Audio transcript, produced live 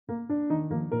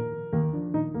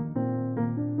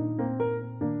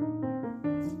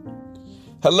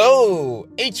Hello,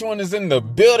 H1 is in the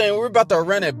building. We're about to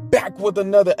run it back with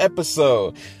another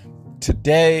episode.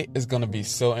 Today is going to be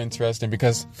so interesting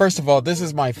because, first of all, this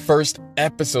is my first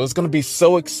episode. It's going to be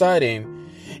so exciting.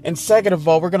 And second of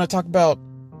all, we're going to talk about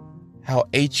how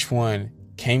H1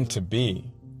 came to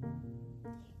be.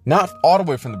 Not all the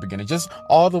way from the beginning, just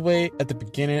all the way at the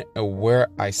beginning of where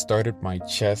I started my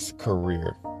chess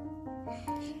career.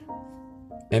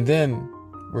 And then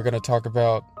we're going to talk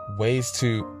about ways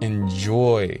to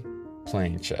enjoy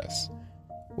playing chess,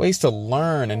 ways to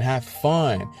learn and have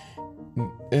fun,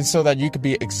 and so that you could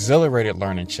be exhilarated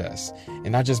learning chess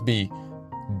and not just be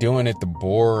doing it the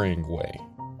boring way.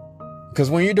 Because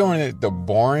when you're doing it the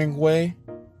boring way,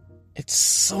 it's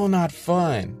so not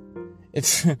fun.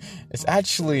 It's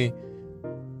actually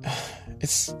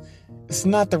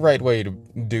not the right way to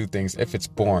do things if it's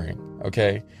boring,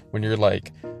 okay? When you're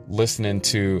like listening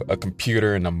to a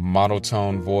computer in a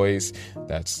monotone voice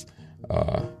that's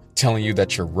telling you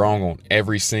that you're wrong on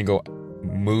every single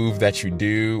move that you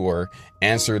do or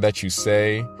answer that you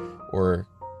say, or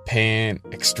paying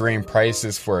extreme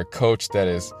prices for a coach that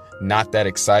is not that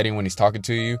exciting when he's talking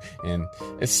to you. And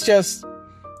it's just,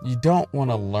 you don't want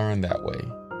to learn that way.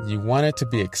 You want it to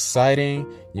be exciting.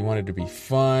 You want it to be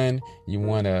fun. You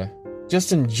want to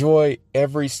just enjoy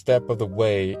every step of the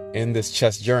way in this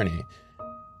chess journey.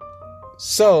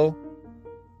 So,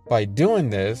 by doing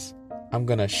this, I'm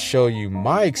going to show you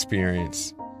my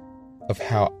experience of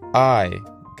how I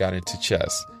got into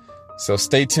chess. So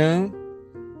stay tuned,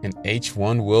 and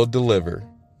H1 will deliver.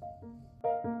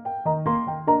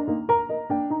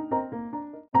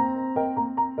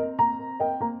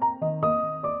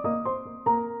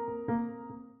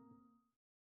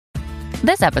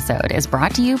 This episode is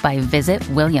brought to you by Visit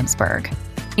Williamsburg.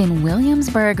 In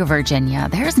Williamsburg, Virginia,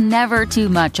 there's never too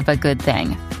much of a good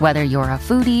thing. Whether you're a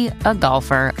foodie, a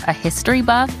golfer, a history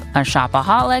buff, a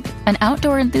shopaholic, an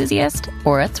outdoor enthusiast,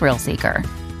 or a thrill seeker,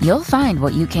 you'll find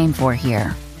what you came for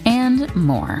here and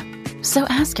more. So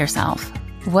ask yourself,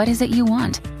 what is it you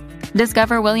want?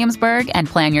 Discover Williamsburg and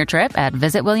plan your trip at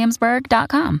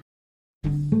visitwilliamsburg.com.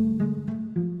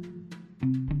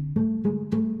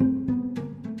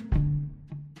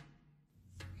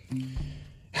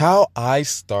 How I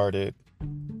started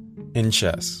in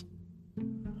chess.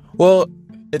 Well,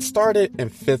 it started in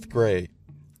 5th grade,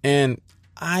 and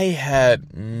I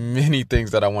had many things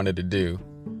that I wanted to do.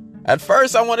 At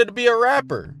first, I wanted to be a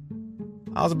rapper.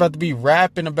 I was about to be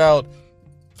rapping about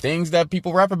things that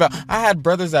people rap about. I had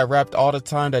brothers that rapped all the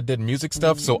time that did music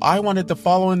stuff, so I wanted to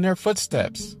follow in their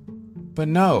footsteps. But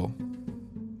no,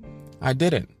 I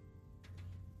didn't.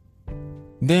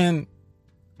 Then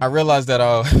I realized that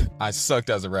I sucked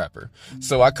as a rapper,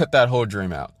 so I cut that whole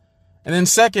dream out. And then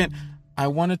second, I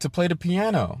wanted to play the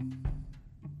piano.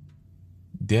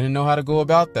 Didn't know how to go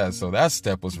about that, so that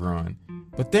step was ruined.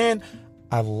 But then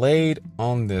I laid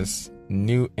on this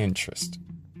new interest.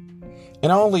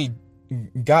 And I only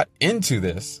got into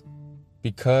this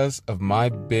because of my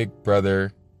big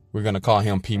brother. We're going to call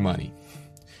him P Money.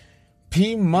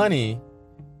 P Money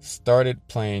started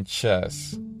playing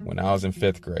chess when I was in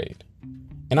 5th grade.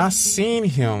 And I seen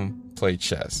him play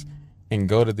chess and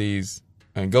go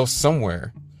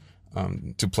somewhere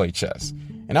to play chess.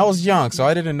 And I was young, so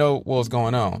I didn't know what was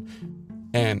going on.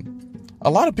 And a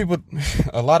lot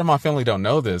of my family don't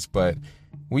know this, but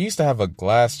we used to have a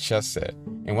glass chess set.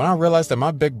 And when I realized that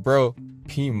my big bro,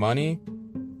 P Money,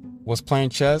 was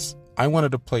playing chess, I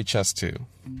wanted to play chess too.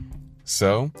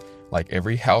 So, like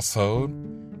every household,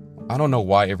 I don't know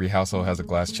why every household has a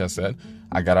glass chess set.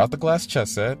 I got out the glass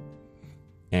chess set,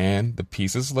 and the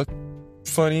pieces looked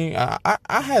funny. I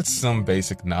had some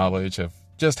basic knowledge of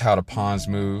just how the pawns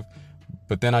move,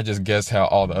 but then I just guessed how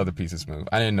all the other pieces move.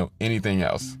 I didn't know anything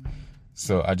else.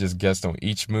 So I just guessed on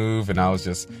each move, and I was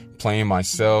just playing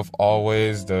myself,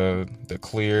 always the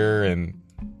clear and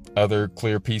other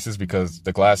clear pieces, because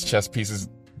the glass chess pieces,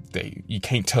 you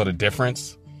can't tell the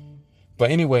difference.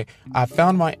 But anyway, I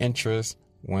found my interest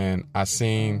when I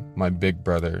seen my big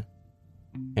brother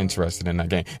interested in that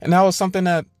game, and that was something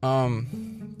that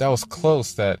was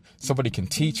close, that somebody can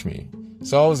teach me.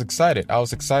 So I was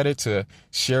excited to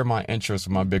share my interest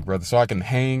with my big brother so I can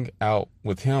hang out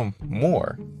with him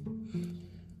more.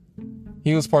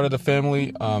 He was part of the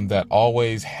family that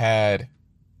always had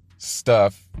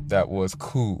stuff that was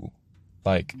cool,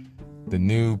 like the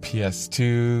new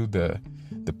PS2, the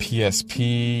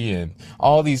PSP, and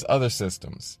all these other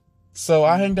systems. So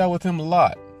I hanged out with him a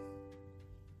lot.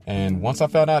 And once I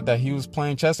found out that he was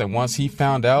playing chess, and once he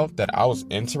found out that I was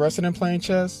interested in playing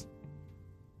chess,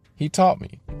 he taught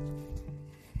me.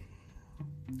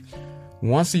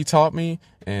 Once he taught me,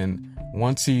 and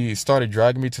once he started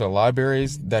dragging me to the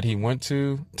libraries that he went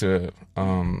to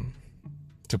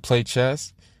play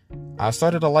chess, I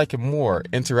started to like it more,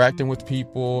 interacting with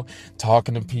people,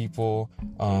 talking to people.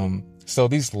 So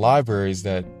these libraries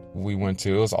that we went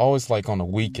to, it was always like on a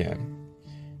weekend.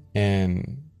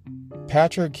 And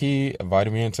Patrick, he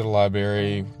invited me into the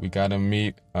library. We got to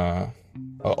meet an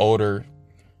older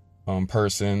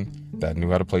person that knew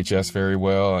how to play chess very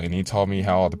well, and he taught me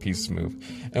how all the pieces move.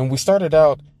 And we started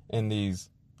out in these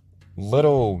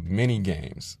little mini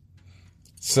games.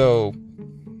 So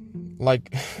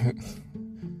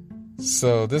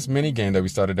this mini game that we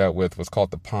started out with was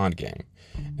called the pawn game.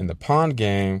 And the pawn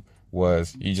game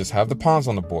was, you just have the pawns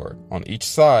on the board. On each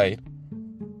side,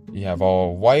 you have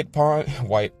all white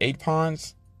 8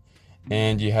 pawns,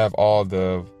 and you have all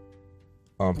the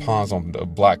pawns on the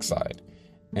black side.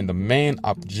 And the main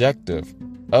objective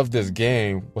of this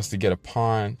game was to get a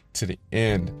pawn to the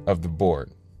end of the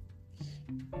board.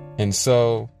 And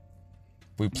so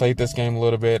we played this game a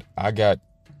little bit. I got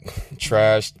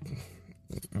trashed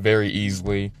very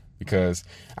easily because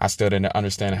I still didn't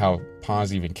understand how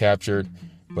pawns even captured.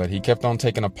 But he kept on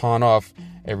taking a pawn off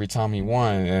every time he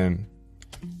won, and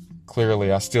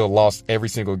clearly I still lost every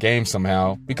single game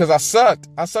somehow because I sucked.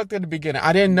 I sucked at the beginning.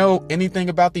 I didn't know anything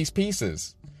about these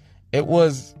pieces. I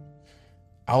was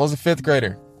a 5th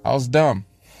grader. I was dumb.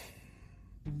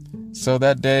 So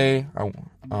that day, I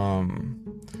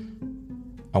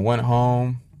went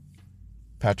home.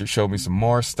 Patrick showed me some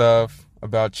more stuff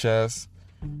about chess.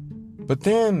 But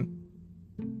then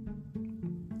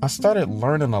I started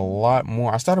learning a lot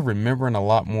more. I started remembering a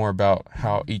lot more about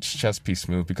how each chess piece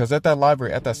moved. Because at that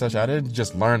library, at that session, I didn't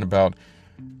just learn about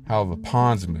how the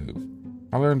pawns move.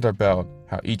 I learned about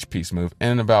how each piece moved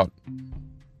and about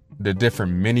the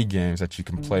different mini games that you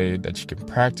can play, that you can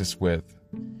practice with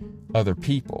other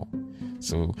people.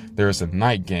 So there's a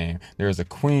knight game, there's a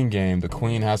queen game. The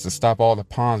queen has to stop all the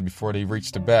pawns before they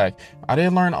reach the back. I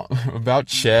didn't learn about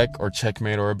check or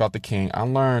checkmate or about the king. I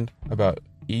learned about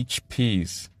each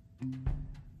piece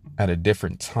at a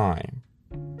different time.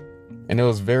 And it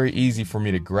was very easy for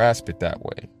me to grasp it that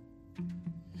way.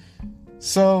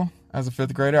 So as a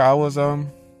 5th grader, I was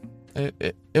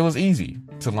it was easy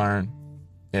to learn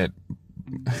it.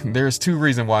 There's 2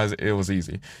 reasons why it was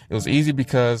easy. It was easy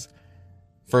because,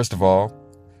 first of all,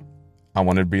 I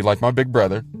wanted to be like my big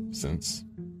brother, since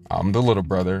I'm the little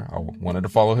brother. I wanted to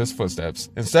follow his footsteps.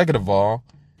 And second of all,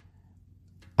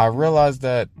 I realized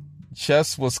that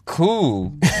chess was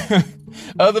cool.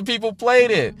 Other people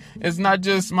played it. It's not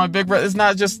just my big brother. It's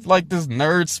not just like this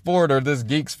nerd sport or this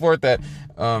geek sport that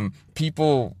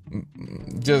people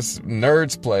just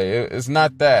nerds play. It's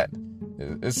not that.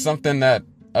 It's something that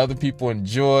other people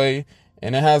enjoy,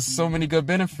 and it has so many good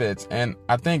benefits. And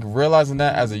I think realizing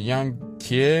that as a young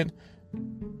kid,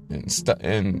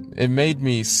 and it made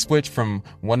me switch from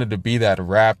wanting to be that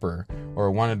rapper or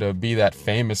wanted to be that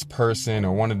famous person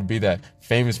or wanted to be that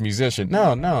famous musician.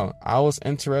 No, I was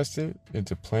interested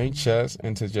into playing chess,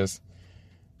 into just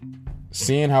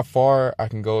seeing how far I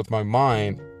can go with my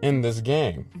mind in this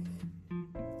game.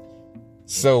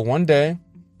 So one day,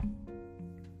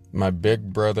 my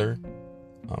big brother,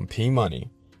 P Money,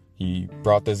 he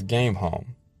brought this game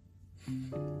home.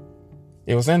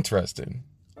 It was interesting.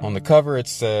 On the cover, it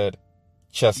said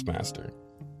Chess Master.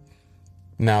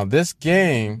 Now, this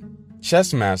game,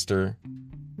 Chess Master,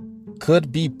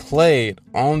 could be played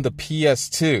on the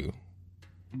PS2.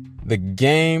 The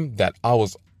game that I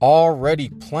was already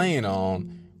playing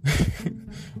on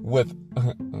with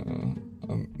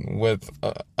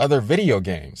other video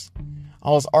games. I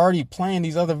was already playing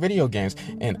these other video games,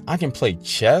 and I can play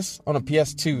chess on a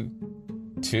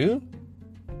PS2 too?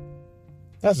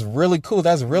 That's really cool.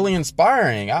 That's really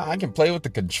inspiring. I can play with the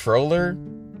controller.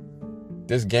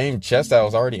 This game, chess, that I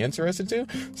was already interested to.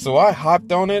 So I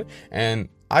hopped on it, and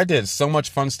I did so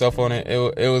much fun stuff on it.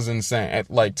 It was insane.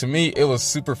 Like, to me, it was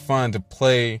super fun to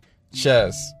play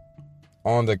chess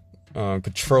on the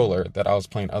controller that I was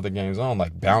playing other games on,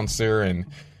 like Bouncer and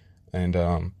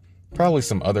probably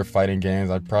some other fighting games.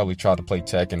 I probably tried to play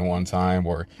Tekken one time,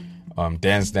 or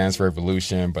Dance Dance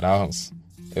Revolution, but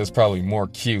it was probably more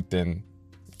cute than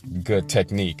good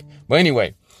technique. But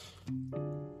anyway,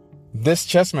 this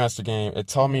Chess Master game, it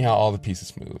taught me how all the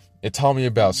pieces move. It taught me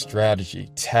about strategy,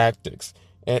 tactics.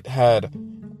 It had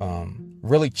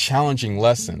really challenging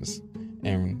lessons,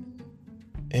 and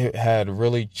it had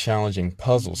really challenging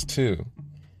puzzles too.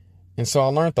 And so I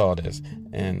learned all this,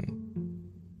 and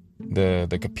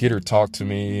the computer talked to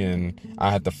me, and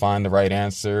I had to find the right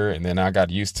answer. And then I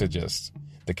got used to just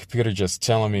the computer just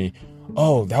telling me,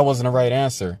 oh, that wasn't the right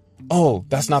answer. Oh,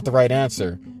 that's not the right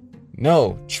answer.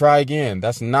 no, try again.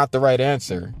 That's not the right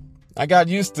answer. I got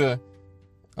used to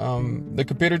the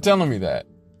computer telling me that.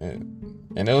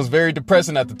 And it was very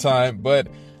depressing at the time, but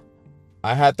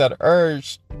I had that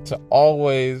urge to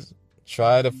always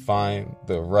try to find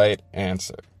the right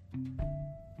answer.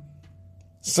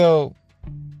 So,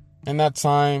 in that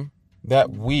time,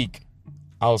 that week,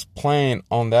 I was playing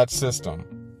on that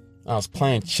system. I was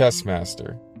playing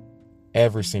Chessmaster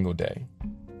every single day.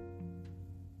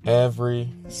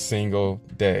 Every single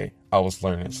day, I was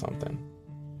learning something.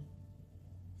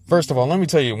 First of all, let me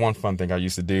tell you one fun thing I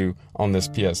used to do on this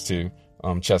PS2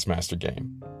 Chessmaster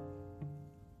game.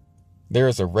 There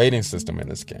is a rating system in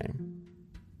this game.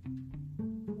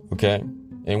 Okay?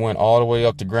 It went all the way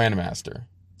up to Grandmaster.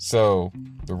 So,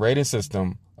 the rating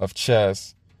system of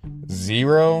chess,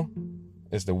 0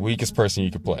 is the weakest person you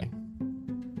could play.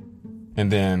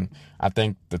 And then, I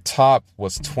think the top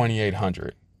was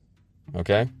 2,800.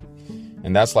 Okay?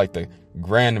 And that's like the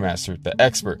Grandmaster, the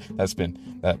expert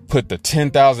that put the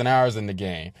 10,000 hours in the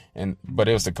game. But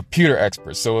it was a computer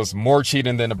expert, so it was more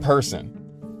cheating than a person.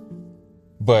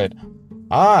 But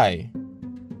I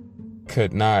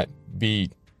could not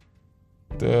beat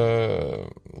the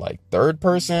third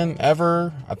person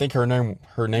ever. I think her name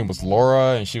was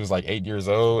Laura, and she was 8 years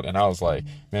old. And I was like,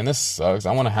 man, this sucks.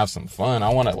 I want to have some fun. I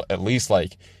want to at least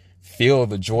feel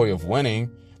the joy of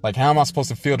winning. How am I supposed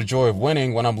to feel the joy of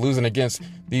winning when I'm losing against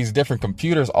these different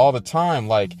computers all the time?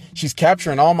 She's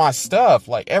capturing all my stuff.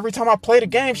 Every time I played a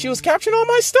game, she was capturing all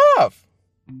my stuff.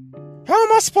 How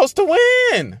am I supposed to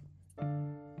win?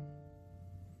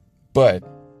 But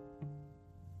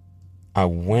I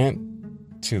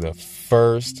went to the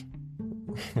first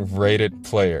rated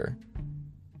player.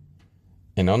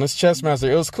 And on this Chessmaster,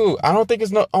 it was cool. I don't think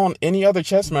it's not on any other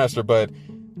Chessmaster, but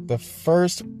the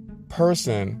first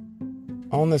person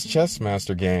on this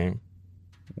Chessmaster game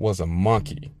was a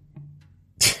monkey.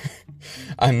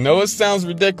 I know it sounds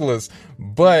ridiculous,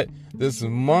 but this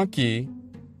monkey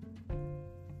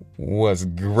was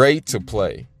great to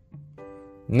play.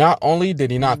 Not only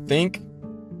did he not think,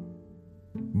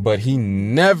 but he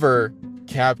never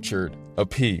captured a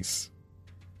piece.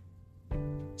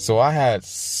 So I had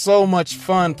so much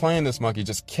fun playing this monkey,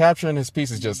 just capturing his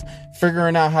pieces, just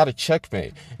figuring out how to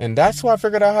checkmate. And that's why I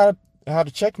figured out how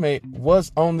to checkmate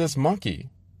was on this monkey.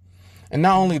 And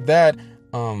not only that,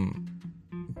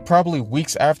 probably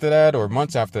weeks after that or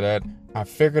months after that, I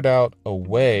figured out a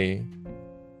way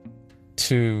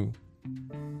to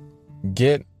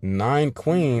get 9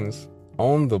 queens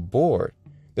on the board.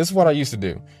 This is what I used to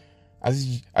do.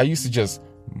 I used to just,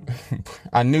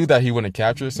 I knew that he wouldn't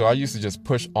capture, so I used to just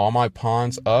push all my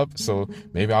pawns up. So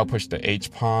maybe I'll push the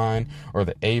H pawn or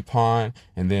the A pawn,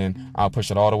 and then I'll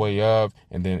push it all the way up.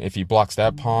 And then if he blocks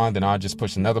that pawn, then I'll just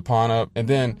push another pawn up. And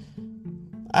then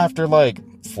after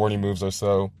 40 moves or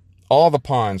so, all the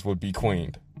pawns would be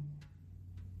queened.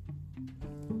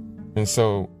 And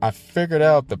so I figured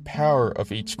out the power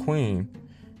of each queen.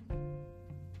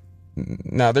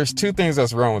 Now, there's 2 things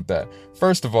that's wrong with that.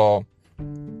 First of all,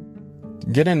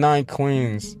 getting 9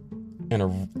 queens in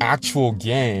an actual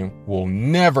game will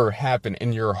never happen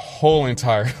in your whole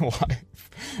entire life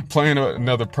playing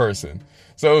another person.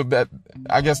 So that,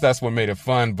 I guess that's what made it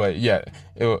fun. But yeah,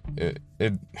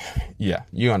 yeah,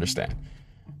 you understand.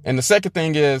 And the second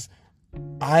thing is,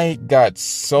 I got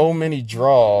so many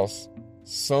draws,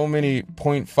 so many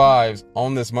 0.5s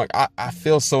on this monkey. I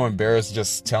feel so embarrassed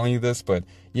just telling you this, but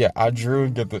yeah, I drew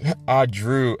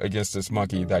against this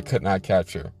monkey that could not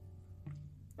capture,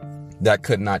 that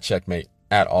could not checkmate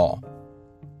at all.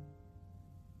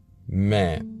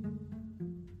 Man.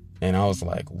 And I was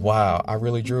like, wow, I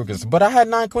really drew against, but I had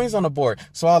 9 queens on the board.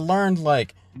 So I learned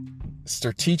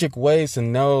strategic ways to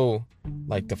know,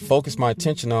 to focus my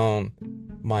attention on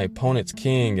my opponent's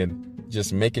king and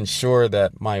just making sure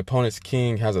that my opponent's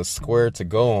king has a square to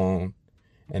go on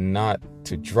and not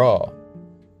to draw.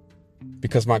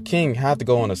 Because my king had to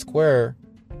go on a square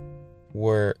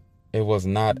where it was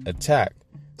not attacked.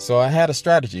 So I had a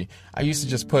strategy. I used to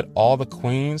just put all the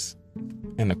queens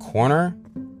in the corner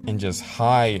and just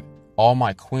hide all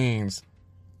my queens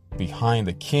behind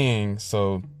the king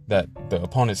so that the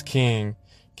opponent's king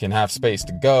can have space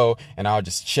to go, and I'll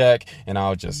just check and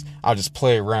I'll just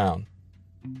play around.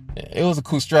 It was a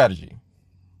cool strategy.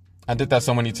 I did that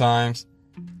so many times.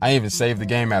 I even saved the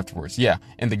game afterwards. Yeah,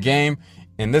 in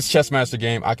this Chessmaster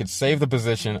game, I could save the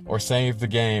position or save the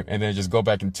game and then just go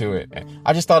back into it.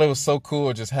 I just thought it was so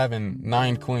cool just having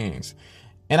 9 queens.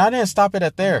 And I didn't stop it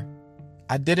at there.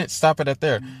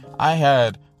 I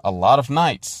had a lot of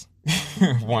knights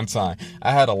one time.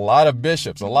 I had a lot of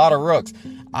bishops, a lot of rooks.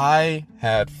 I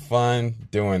had fun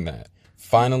doing that.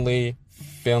 Finally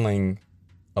feeling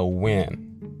a win.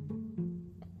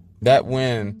 That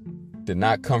win did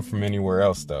not come from anywhere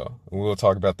else, though. We'll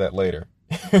talk about that later.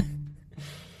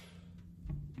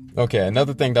 Okay,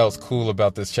 another thing that was cool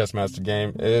about this Chessmaster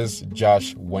game is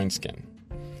Josh Wainskin.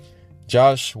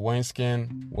 Josh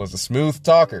Wainskin was a smooth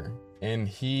talker, and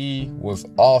he was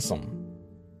awesome.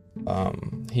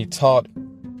 He taught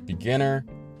beginner,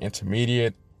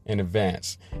 intermediate, and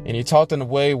advanced. And he taught in a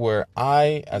way where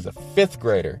I, as a 5th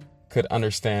grader, could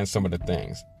understand some of the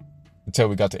things. Until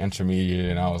we got to intermediate,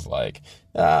 and I was like,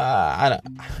 I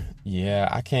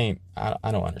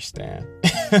don't understand.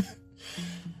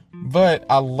 But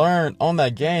I learned on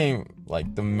that game,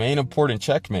 like, the main important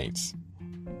checkmates.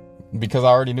 Because I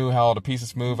already knew how all the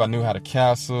pieces move. I knew how to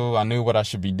castle. I knew what I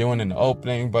should be doing in the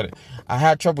opening. But I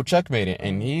had trouble checkmating.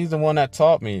 And he's the one that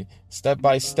taught me step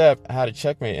by step how to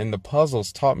checkmate. And the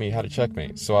puzzles taught me how to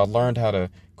checkmate. So I learned how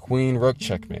to queen-rook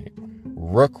checkmate.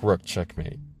 Rook-rook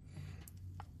checkmate.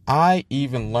 I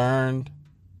even learned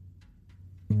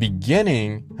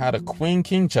beginning how to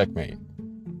queen-king checkmate.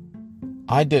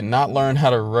 I did not learn how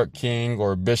to rook-king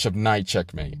or bishop-knight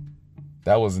checkmate.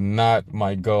 That was not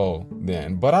my goal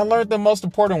then. But I learned the most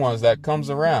important ones that comes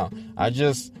around. I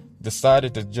just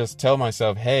decided to just tell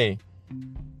myself, hey,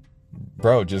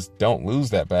 bro, just don't lose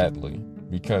that badly.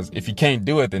 Because if you can't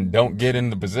do it, then don't get in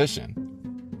the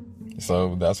position.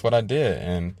 So that's what I did.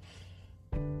 And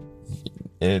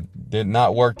it did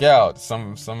not work out.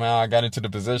 Somehow I got into the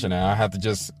position and I had to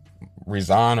just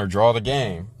resign or draw the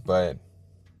game. But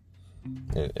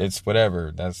it's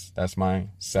whatever. That's my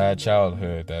sad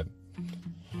childhood.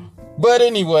 But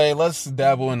anyway, let's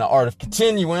dabble in the art of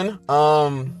continuing.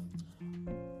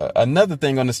 Another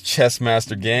thing on this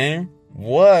Chessmaster game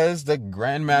was the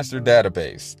Grandmaster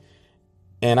database.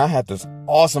 And I had this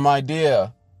awesome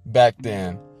idea back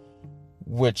then,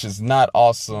 which is not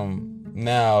awesome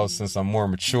now since I'm more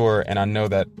mature, and I know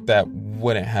that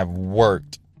wouldn't have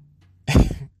worked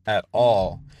at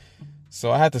all.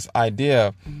 So I had this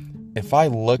idea, if I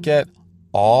look at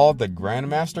all the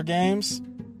Grandmaster games,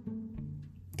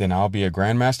 then I'll be a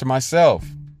Grandmaster myself.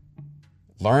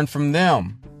 Learn from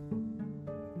them.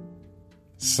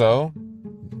 So,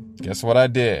 guess what I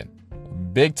did?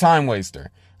 Big time waster.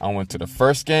 I went to the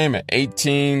first game at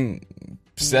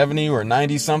 1870 or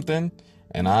 90 something,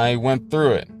 and I went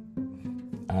through it.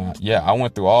 I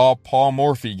went through all Paul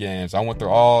Morphy games. I went through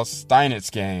all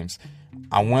Steinitz games.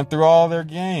 I went through all their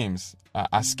games.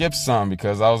 I skipped some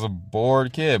because I was a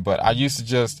bored kid, but I used to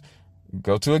just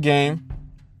go to a game,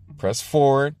 press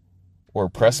forward or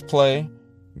press play,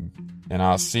 and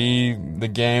I'll see the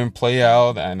game play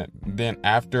out. And then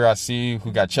after I see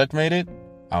who got checkmated,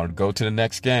 I would go to the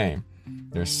next game.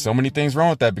 There's so many things wrong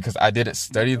with that because I didn't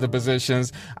study the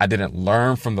positions. I didn't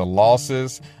learn from the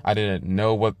losses. I didn't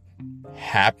know what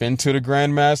happened to the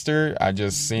Grandmaster. I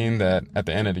just seen that at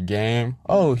the end of the game,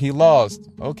 oh, he lost.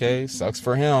 Okay, sucks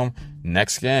for him.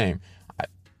 Next game.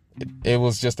 It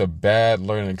was just a bad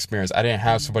learning experience. I didn't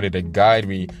have somebody to guide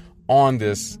me on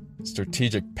this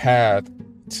strategic path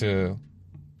to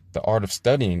the art of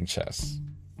studying chess.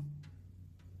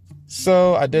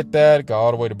 So I did that, got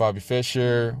all the way to Bobby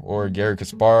Fischer or Garry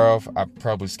Kasparov. I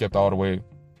probably skipped all the way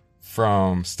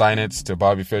from Steinitz to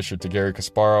Bobby Fischer to Garry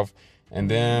Kasparov. And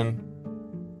then,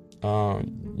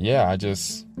 I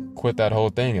just quit that whole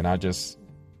thing and I just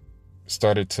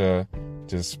started to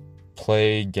just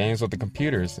play games with the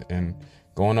computers and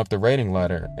going up the rating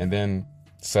ladder. And then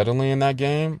suddenly in that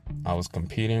game, I was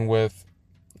competing with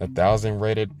 1,000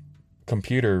 rated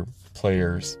computer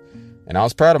players. And I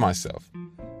was proud of myself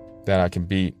that I can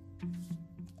beat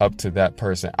up to that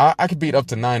person. I could beat up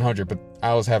to 900, but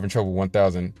I was having trouble with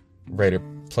 1,000 rated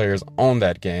players on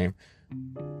that game.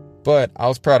 But I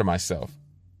was proud of myself.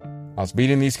 I was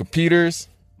beating these computers,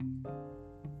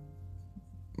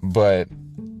 but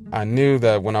I knew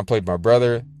that when I played my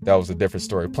brother, that was a different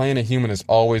story. Playing a human is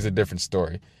always a different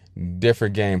story,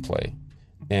 different gameplay.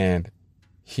 And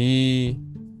he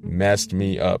messed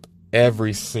me up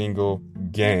every single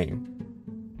game.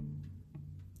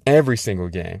 Every single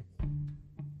game.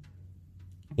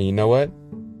 And you know what?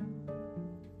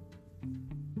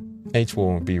 H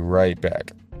will be right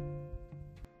back.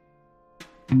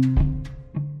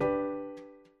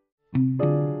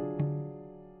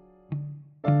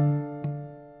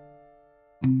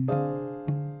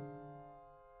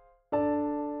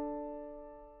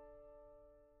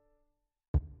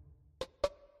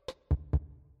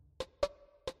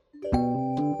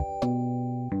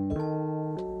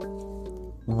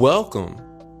 Welcome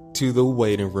to the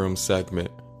waiting room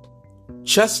segment,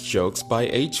 Chess Jokes by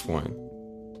H1.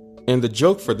 And the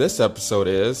joke for this episode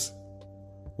is,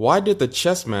 why did the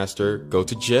chess master go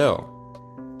to jail?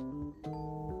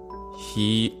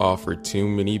 he offered too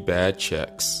many bad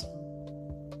checks.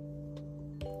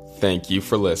 Thank you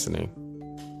for listening.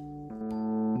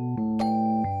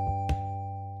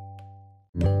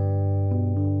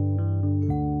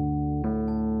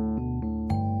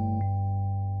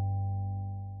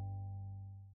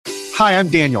 Hi, I'm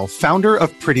Daniel, founder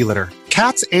of Pretty Litter.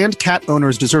 Cats and cat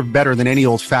owners deserve better than any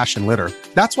old-fashioned litter.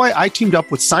 That's why I teamed up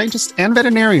with scientists and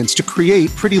veterinarians to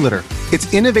create Pretty Litter.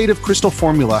 Its innovative crystal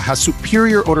formula has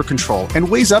superior odor control and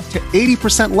weighs up to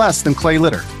 80% less than clay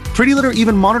litter. Pretty Litter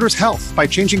even monitors health by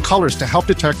changing colors to help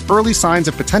detect early signs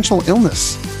of potential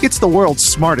illness. It's the world's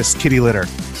smartest kitty litter.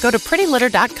 Go to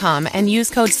prettylitter.com and use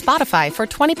code SPOTIFY for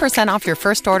 20% off your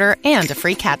first order and a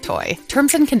free cat toy.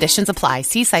 Terms and conditions apply.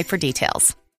 See site for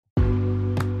details.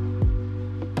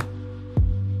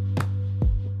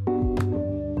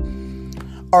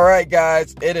 All right,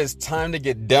 guys, it is time to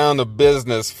get down to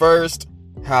business. First,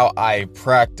 how I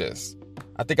practice.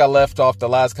 I think I left off the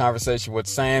last conversation with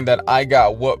saying that I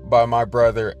got whooped by my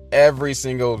brother every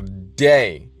single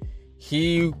day.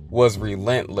 He was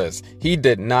relentless. He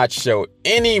did not show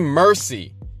any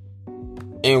mercy.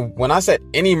 And when I said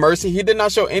any mercy, he did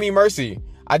not show any mercy.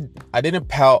 I didn't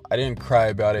pout. I didn't cry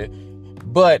about it.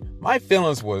 But my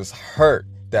feelings was hurt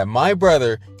that my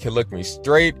brother could look me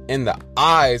straight in the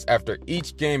eyes after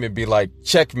each game and be like,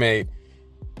 checkmate.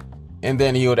 And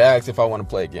then he would ask if I want to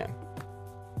play again.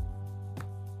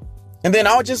 And then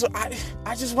I just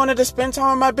wanted to spend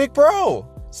time with my big bro.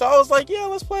 So I was like, yeah,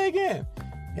 let's play again.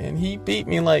 And he beat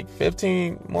me like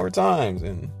 15 more times.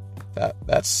 And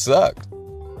that sucked.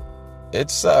 It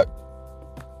sucked.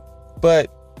 But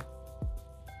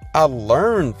I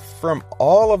learned from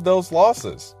all of those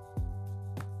losses.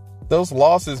 Those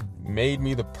losses made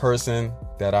me the person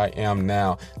that I am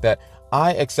now. That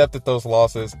I accepted those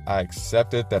losses. I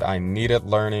accepted that I needed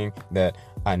learning, that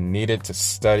I needed to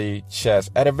study chess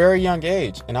at a very young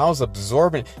age. And I was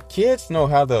absorbing. Kids know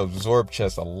how to absorb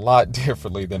chess a lot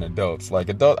differently than adults. I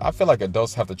feel like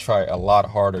adults have to try a lot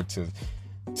harder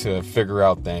to figure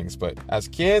out things. But as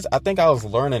kids, I think I was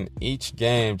learning each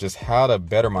game just how to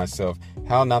better myself,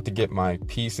 how not to get my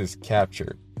pieces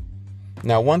captured.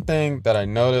 Now, one thing that I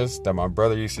noticed that my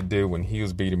brother used to do when he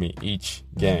was beating me each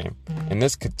game, and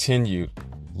this continued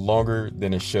longer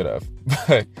than it should have,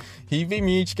 but he beat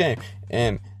me each game.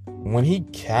 And when he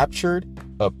captured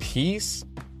a piece,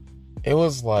 it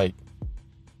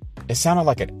sounded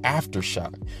like an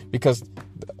aftershock. Because,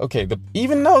 okay,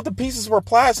 even though the pieces were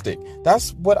plastic,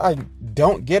 that's what I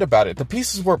don't get about it. The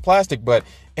pieces were plastic, but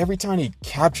every time he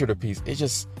captured a piece,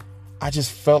 I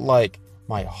just felt like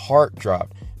my heart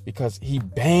dropped. Because he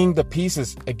banged the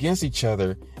pieces against each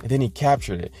other, and then he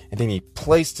captured it. And then he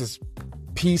placed his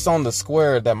piece on the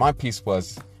square that my piece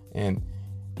was, and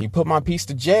he put my piece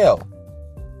to jail.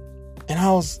 And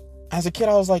as a kid,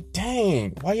 I was like,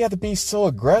 dang, why you have to be so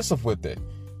aggressive with it?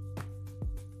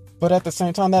 But at the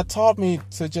same time, that taught me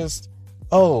to just,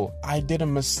 I did a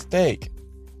mistake.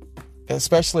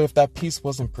 Especially if that piece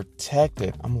wasn't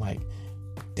protected. I'm like,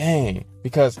 dang.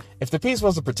 Because if the piece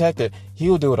wasn't protected, he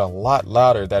would do it a lot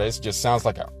louder, that it just sounds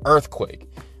like an earthquake.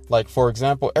 Like, for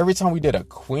example, every time we did a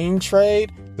queen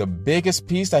trade, the biggest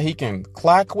piece that he can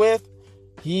clack with,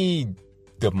 he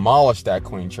demolished that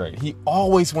queen trade. He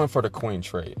always went for the queen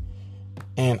trade.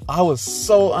 And I was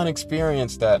so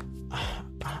unexperienced that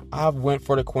I went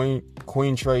for the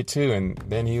queen trade too, and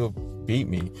then he would beat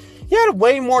me. He had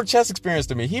way more chess experience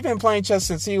than me. He'd been playing chess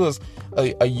since he was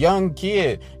a young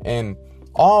kid. And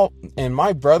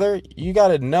my brother, you got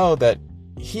to know that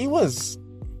he's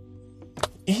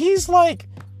like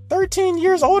 13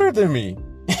 years older than me.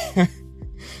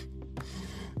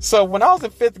 So when I was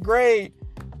in 5th grade,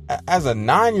 as a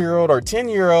 9-year-old or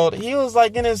 10-year-old, he was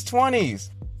like in his 20s,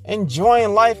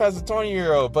 enjoying life as a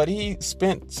 20-year-old. But he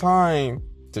spent time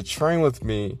to train with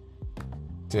me,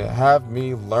 to have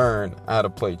me learn how to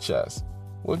play chess,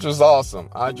 which was awesome.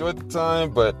 I enjoyed the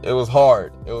time, but it was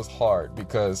hard. It was hard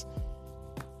because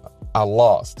I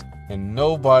lost, and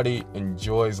nobody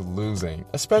enjoys losing,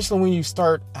 especially when you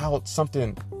start out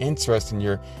something interesting,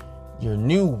 your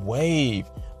new wave,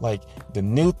 like the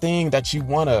new thing that you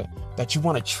wanna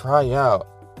try out.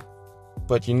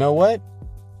 But you know what?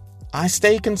 I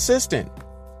stayed consistent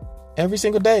every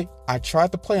single day. I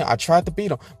tried to play him. I tried to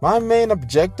beat him. My main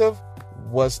objective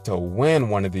was to win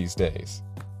one of these days,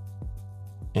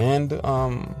 and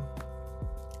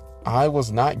I was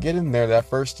not getting there that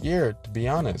first year, to be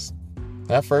honest.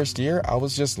 That first year, I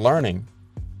was just learning.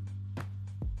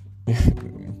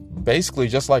 Basically,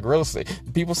 just like real estate.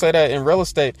 People say that in real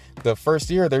estate, the first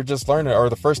year they're just learning, or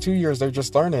the first 2 years they're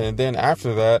just learning. And then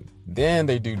after that, then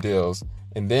they do deals.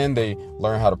 And then they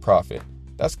learn how to profit.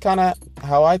 That's kind of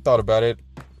how I thought about it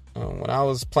when I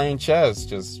was playing chess,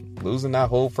 just losing that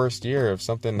whole first year of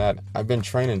something that I've been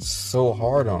training so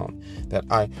hard on, that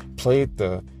I played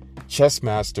the Chess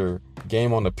Master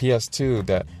game on the PS2,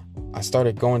 that I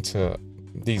started going to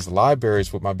these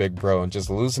libraries with my big bro and just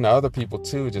losing to other people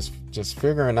too, just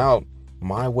figuring out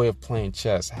my way of playing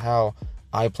chess, how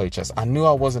I play chess. I knew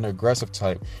I wasn't an aggressive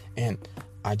type, and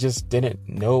I just didn't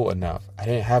know enough. I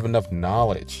didn't have enough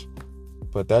knowledge,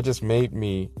 but that just made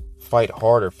me fight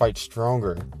harder, fight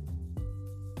stronger.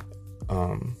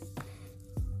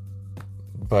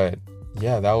 But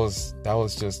yeah, that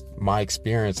was just my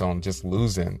experience on just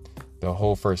losing the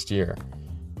whole first year.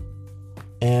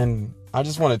 And I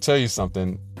just want to tell you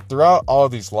something. Throughout all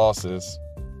these losses,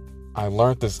 I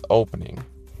learned this opening.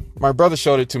 My brother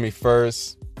showed it to me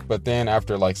first, but then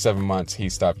after like 7 months, he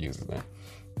stopped using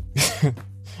it.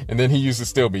 And then he used to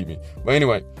still beat me. But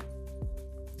anyway,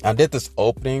 I did this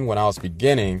opening when I was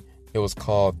beginning. It was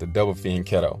called the Double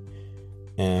Fianchetto.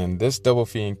 And this Double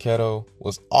Fianchetto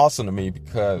was awesome to me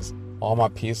because all my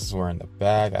pieces were in the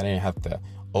bag. I didn't have to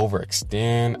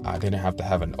overextend. I didn't have to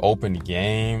have an open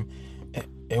game.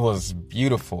 It was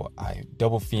beautiful.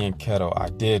 Double Fianchetto. I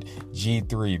did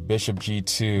G3, Bishop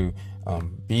G2,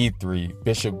 B3,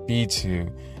 Bishop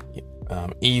B2,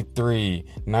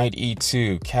 E3, Knight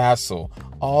E2, Castle.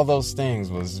 All those things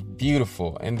was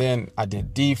beautiful. And then I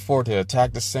did D4 to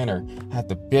attack the center. Had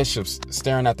the bishops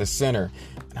staring at the center.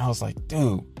 And I was like,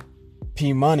 dude,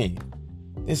 P Money,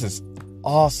 this is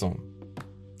awesome.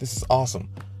 This is awesome.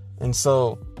 And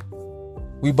so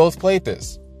we both played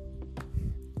this.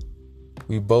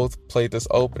 We both played this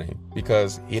opening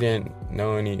because he didn't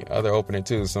know any other opening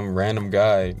too. Some random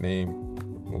guy named,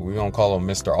 we're going to call him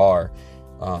Mr. R.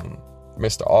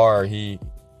 Mr. R, he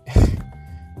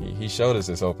showed us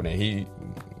this opening.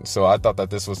 So I thought that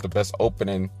this was the best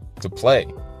opening to play,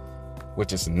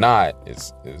 which is not.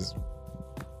 It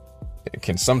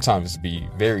can sometimes be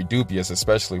very dubious,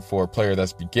 especially for a player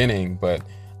that's beginning, but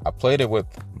I played it with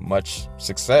much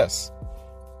success.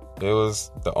 It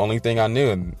was the only thing I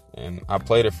knew, and I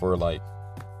played it for I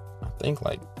think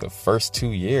the first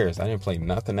 2 years. I didn't play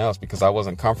nothing else because I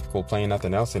wasn't comfortable playing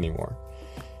nothing else anymore.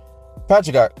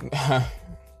 Patrick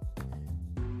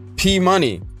P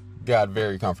Money got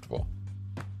very comfortable.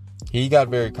 He got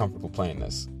very comfortable playing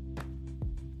this.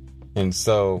 And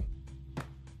so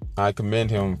I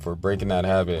commend him for breaking that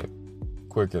habit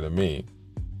quicker than me,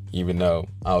 even though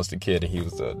I was the kid and he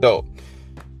was the adult.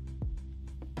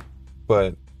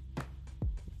 But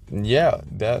yeah,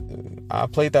 I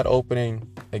played that opening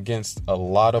against a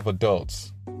lot of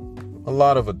adults.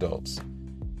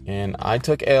 And I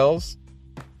took L's,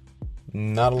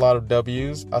 not a lot of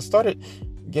W's. I started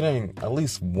getting at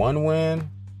least one win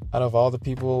out of all the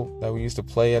people that we used to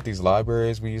play at these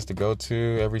libraries we used to go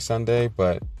to every Sunday,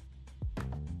 but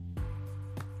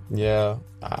yeah,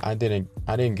 I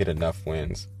didn't get enough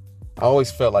wins. I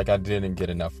always felt like I didn't get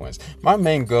enough wins. My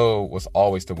main goal was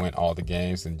always to win all the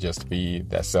games and just be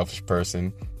that selfish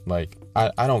person. Like,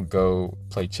 I don't go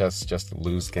play chess just to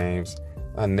lose games.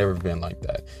 I've never been like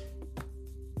that.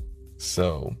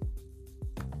 So,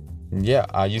 yeah,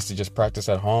 I used to just practice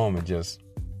at home and just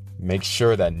make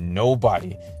sure that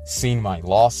nobody seen my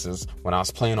losses when I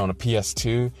was playing on a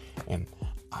PS2. And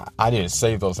I didn't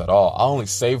save those at all. I only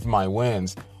saved my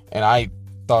wins. And I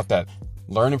thought that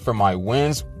learning from my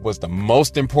wins was the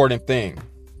most important thing.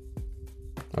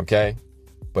 Okay?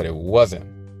 But it wasn't.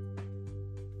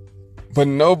 But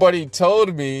nobody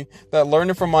told me that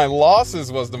learning from my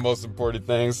losses was the most important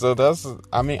thing. So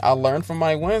I learned from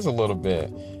my wins a little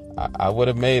bit. I would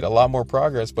have made a lot more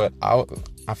progress, but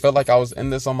I felt like I was in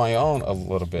this on my own a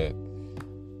little bit.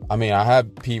 I mean, I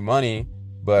had P Money,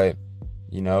 but,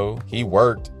 he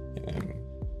worked and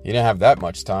he didn't have that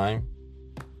much time.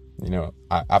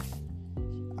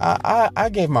 I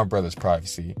gave my brothers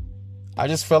privacy. I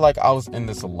just felt like I was in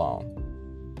this alone.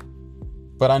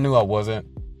 But I knew I wasn't,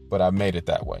 but I made it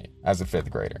that way as a 5th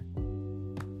grader.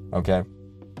 Okay?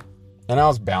 And I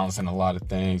was balancing a lot of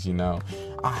things,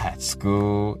 I had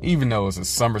school, even though it was a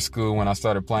summer school when I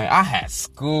started playing. I had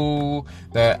school,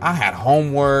 that I had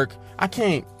homework. I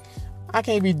can't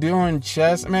be doing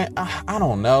chess. Man, I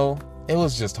don't know. It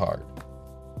was just hard.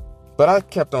 But I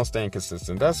kept on staying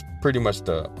consistent. That's pretty much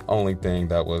the only thing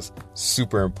that was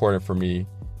super important for me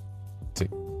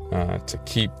to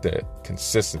keep the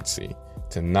consistency,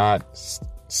 to not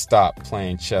stop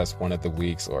playing chess one of the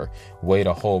weeks or wait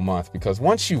a whole month. Because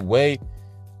once you wait,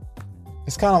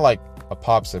 it's kind of like a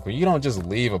popsicle. You don't just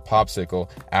leave a popsicle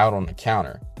out on the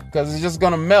counter because it's just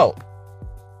going to melt.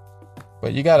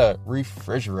 But you got to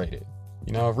refrigerate it,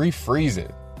 refreeze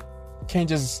it. can't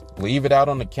just leave it out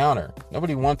on the counter.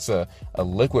 Nobody wants a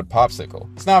liquid popsicle.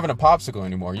 It's not even a popsicle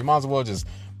anymore. You might as well just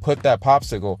put that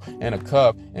popsicle in a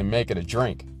cup and make it a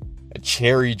drink. A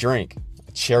cherry drink.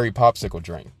 A cherry popsicle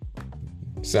drink.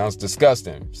 Sounds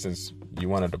disgusting since you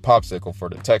wanted a popsicle for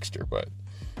the texture, but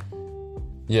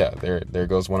yeah, there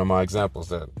goes one of my examples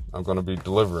that I'm going to be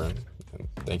delivering.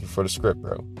 Thank you for the script,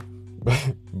 bro.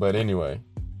 But anyway,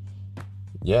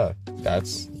 yeah,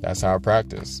 that's how I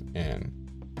practice. And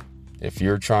if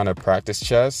you're trying to practice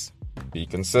chess, be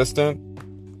consistent,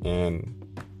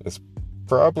 and it's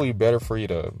probably better for you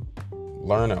to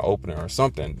learn an opening or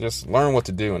something. Just learn what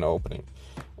to do in the opening.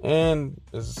 And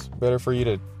it's better for you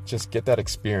to just get that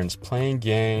experience playing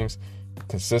games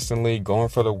consistently, going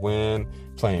for the win,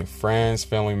 playing friends,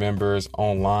 family members,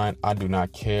 online. I do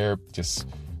not care. Just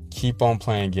keep on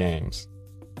playing games.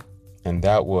 And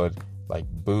that would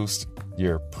boost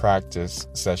your practice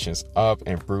sessions up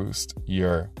and boost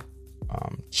your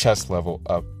chess level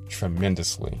up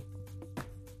tremendously.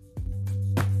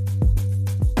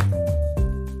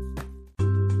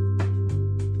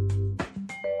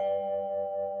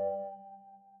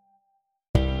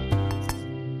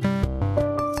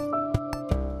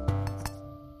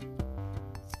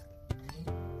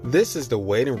 This is the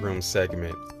waiting room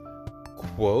segment,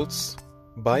 Quotes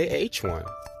by H1.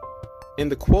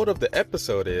 And the quote of the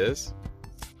episode is,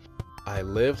 "I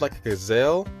live like a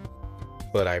gazelle,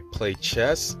 but I play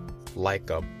chess like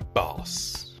a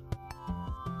boss."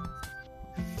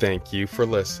 Thank you for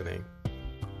listening.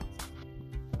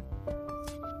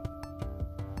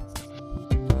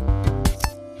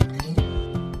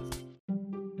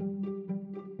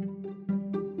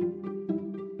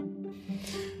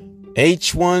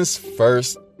 H1's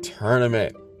first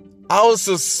tournament. I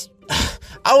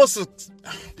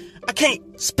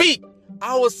can't speak.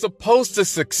 I was supposed to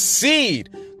succeed.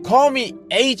 Call me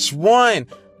H1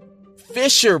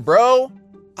 Fisher, bro.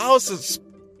 I'm just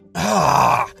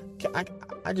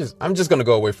gonna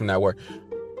go away from that word.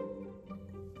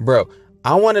 Bro,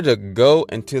 I wanted to go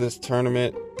into this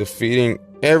tournament defeating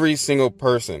every single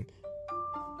person.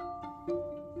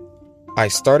 I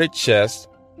started chess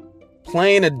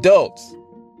playing adults.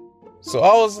 So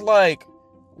I was like,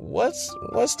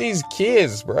 what's these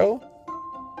kids, bro?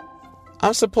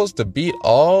 I'm supposed to beat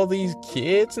all these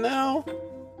kids now?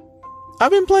 I've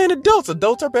been playing adults.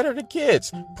 Adults are better than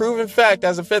kids. Proven fact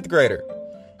as a 5th grader.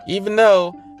 Even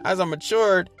though, as I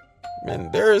matured,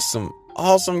 man, there is some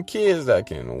awesome kids that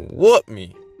can whoop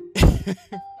me.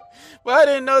 But I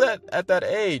didn't know that at that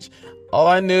age. All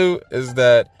I knew is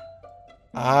that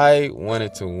I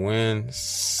wanted to win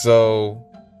so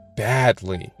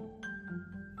badly.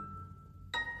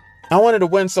 I wanted to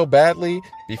win so badly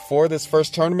before this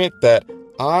first tournament that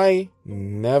I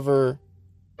never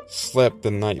slept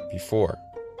the night before.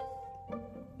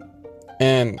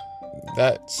 And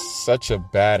that's such a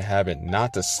bad habit,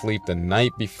 not to sleep the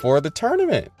night before the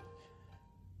tournament.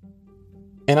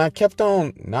 And I kept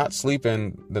on not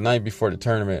sleeping the night before the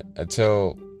tournament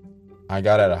until I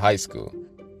got out of high school.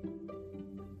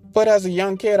 But as a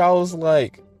young kid, I was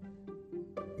like,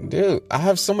 dude, I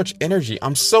have so much energy.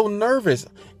 I'm so nervous.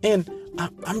 And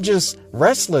I'm just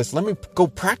restless. Let me go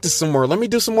practice some more. Let me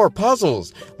do some more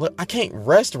puzzles. I can't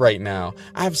rest right now.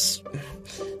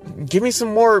 Give me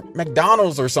some more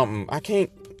McDonald's or something. I can't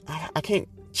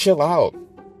chill out.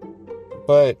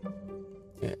 But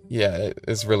yeah,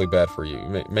 it's really bad for you.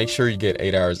 Make sure you get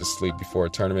 8 hours of sleep before a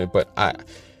tournament. But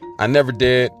I never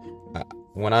did.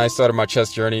 When I started my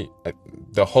chess journey,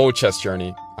 the whole chess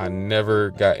journey, I never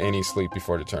got any sleep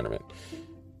before the tournament.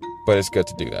 But it's good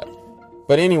to do that.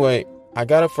 But anyway, I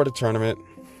got up for the tournament.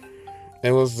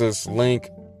 It was this Link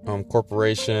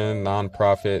Corporation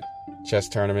nonprofit chess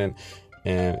tournament,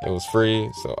 and it was free.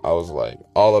 So I was like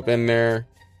all up in there.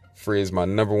 Free is my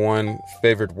number one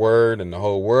favorite word in the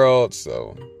whole world.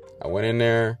 So I went in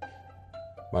there.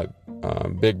 My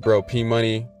big bro P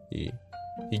Money, he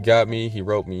got me. He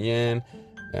wrote me in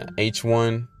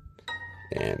H1,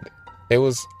 and it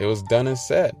was done and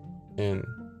said. And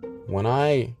when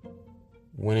I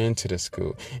went into the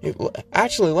school,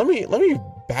 actually, let me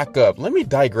back up. Let me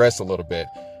digress a little bit.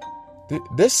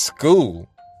 This school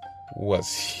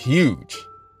was huge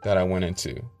that I went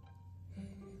into.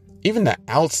 Even the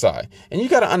outside. And you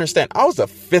got to understand, I was a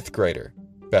 5th grader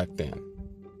back then.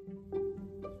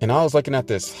 And I was looking at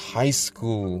this high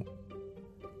school,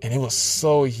 and it was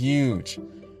so huge.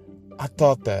 I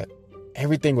thought that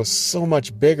everything was so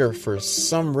much bigger for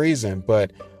some reason,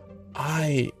 but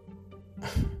I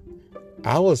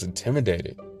was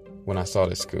intimidated when I saw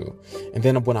this school. And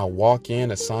then when I walk in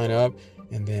to sign up,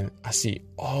 and then I see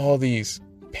all these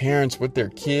parents with their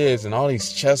kids and all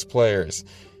these chess players,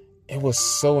 it was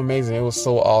so amazing. It was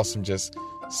so awesome just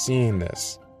seeing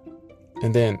this.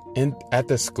 And then at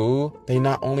the school, they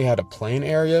not only had a playing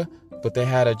area, but they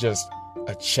had a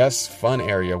chess fun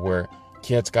area where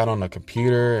kids got on the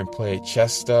computer and played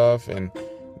chess stuff, and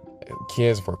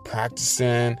kids were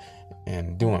practicing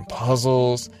and doing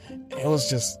puzzles. It was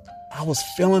just, I was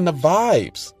feeling the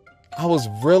vibes. I was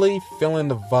really feeling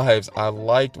the vibes. I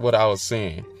liked what I was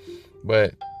seeing.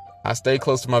 But I stayed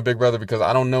close to my big brother because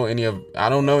I don't know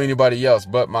anybody else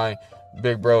but my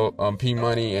big bro, P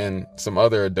Money, and some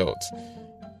other adults.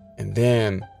 And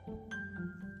then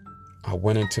I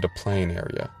went into the playing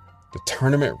area, the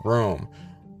tournament room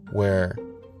where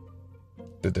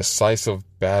the decisive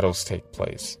battles take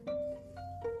place.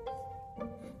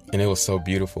 And it was so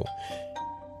beautiful.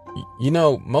 You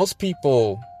know, most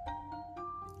people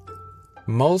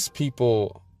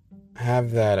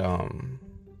have that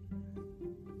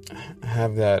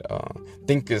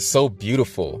think it's so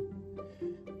beautiful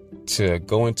to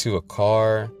go into a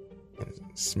car and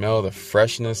smell the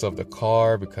freshness of the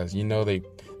car, because you know they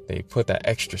put that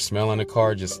extra smell in the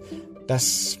car. Just that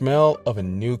smell of a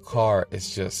new car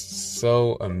is just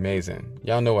so amazing.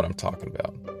 Y'all know what I'm talking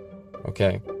about.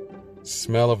 Okay?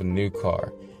 Smell of a new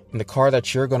car. And the car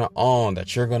that you're going to own,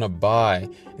 that you're going to buy,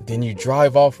 and then you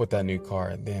drive off with that new car,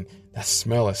 and then that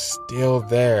smell is still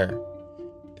there.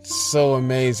 It's so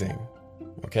amazing.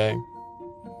 Okay?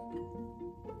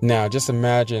 Now, just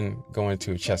imagine going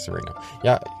to a chess arena.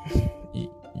 Yeah,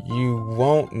 you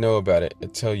won't know about it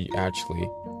until you actually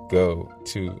go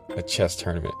to a chess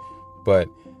tournament. But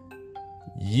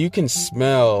you can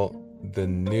smell the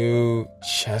new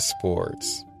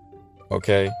chessboards.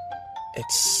 Okay?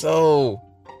 It's so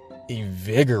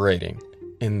invigorating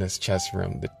in this chess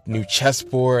room. The new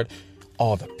chessboard,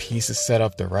 all the pieces set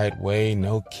up the right way,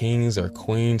 no kings or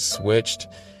queens switched.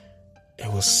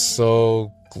 It was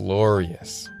so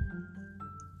glorious.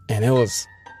 And it was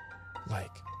like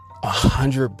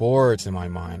 100 boards in my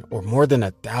mind, or more than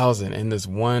 1,000 in this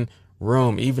one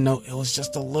room, even though it was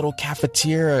just a little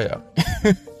cafeteria.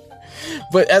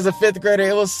 But as a fifth grader,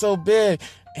 it was so big.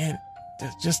 And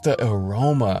just the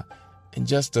aroma, and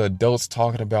just the adults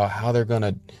talking about how they're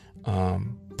gonna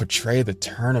portray the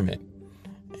tournament.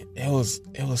 It was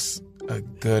a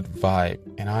good vibe,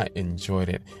 and I enjoyed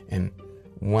it. And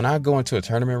when I go into a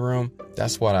tournament room,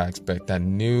 that's what I expect, that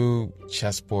new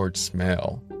chessboard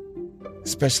smell.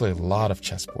 Especially a lot of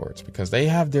chessboards, because they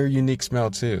have their unique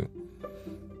smell too.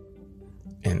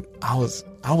 And I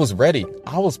was ready.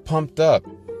 I was pumped up.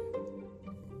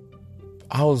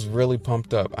 I was really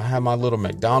pumped up. I had my little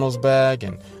McDonald's bag,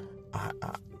 and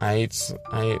I ate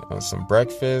some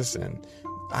breakfast. And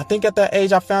I think at that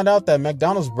age I found out that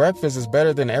McDonald's breakfast is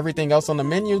better than everything else on the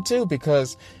menu too,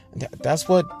 because that's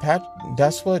what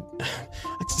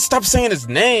stop saying his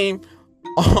name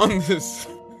on this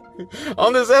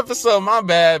episode. My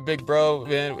bad, big bro,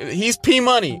 man. He's P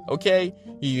Money, okay?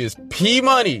 He is P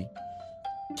Money.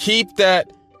 Keep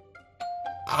that.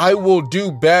 I will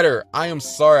do better. I am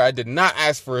sorry. I did not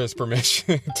ask for his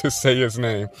permission to say his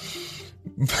name.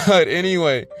 But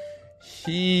anyway,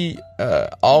 he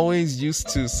always used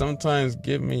to sometimes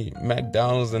give me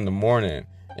McDonald's in the morning.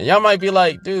 And y'all might be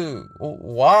like, dude,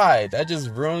 why? That just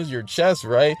ruins your chest,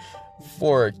 right?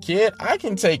 For a kid, I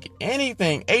can take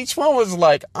anything. H1 was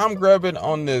like, I'm grabbing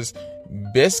on this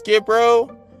biscuit,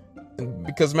 bro.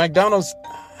 Because McDonald's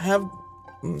have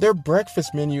their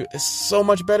breakfast menu is so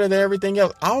much better than everything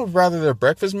else. I would rather their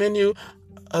breakfast menu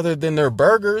other than their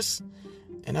burgers.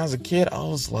 And as a kid, I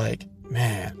was like,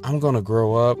 man, I'm going to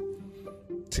grow up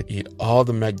to eat all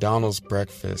the McDonald's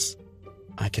breakfast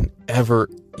I can ever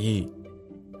eat.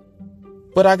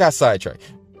 But I got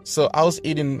sidetracked. So I was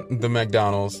eating the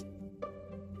McDonald's.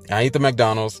 I ate the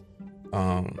McDonald's.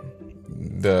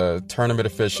 The tournament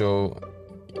official,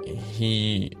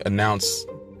 he announced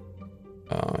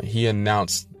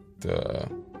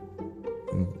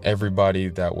everybody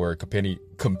that were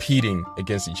competing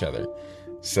against each other.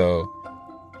 So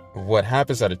what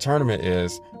happens at a tournament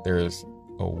is there's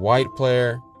a white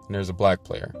player and there's a black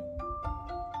player.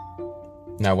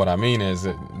 Now what I mean is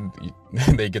that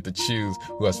they get to choose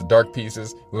who has the dark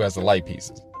pieces, who has the light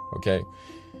pieces. Okay.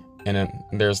 And then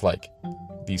there's like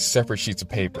these separate sheets of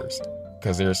papers,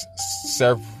 because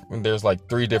there's like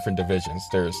 3 different divisions.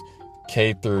 There's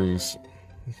K through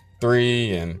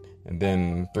 3 and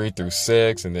then 3 through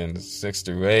 6, and then 6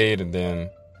 through 8, and then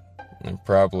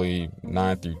probably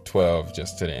 9 through 12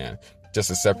 just to the end, just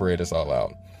to separate us all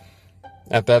out.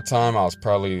 At that time, I was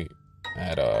probably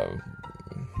at I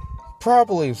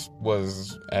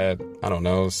don't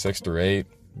know, 6 through 8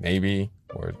 maybe,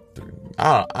 or 3.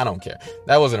 I don't care.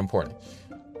 That wasn't important.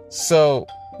 So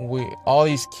all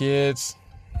these kids,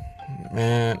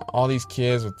 man, all these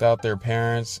kids without their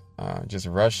parents just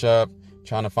rush up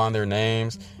trying to find their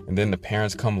names, and then the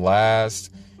parents come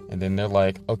last, and then they're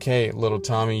like, okay, little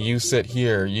Tommy, you sit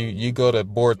here, you go to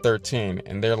board 13,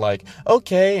 and they're like,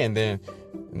 okay, and then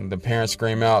the parents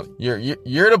scream out,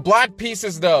 you're the black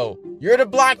pieces though, you're the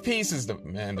black pieces.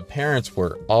 Man, the parents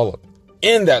were all up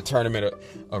in that tournament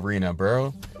arena,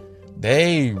 bro.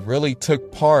 They really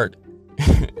took part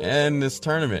in this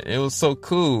tournament. It was so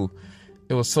cool.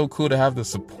 It was so cool to have the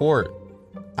support.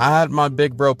 I had my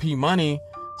big bro P Money,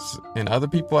 and other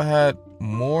people had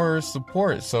more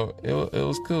support, so it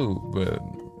was cool. But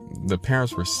the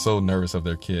parents were so nervous of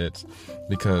their kids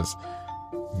because,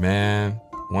 man,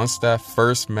 once that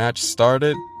first match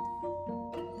started,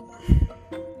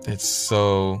 it's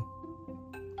so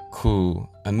cool.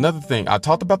 Another thing, I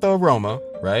talked about the aroma,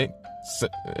 right? So,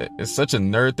 it's such a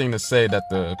nerd thing to say that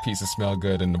the pieces smell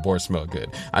good and the board smell good.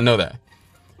 I know that.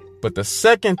 But the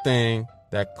second thing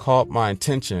that caught my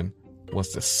attention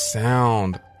was the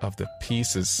sound of the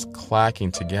pieces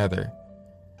clacking together.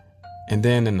 And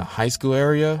then in the high school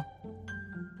area,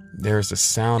 there's the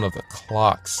sound of the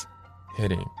clocks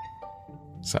hitting.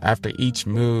 So after each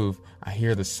move, I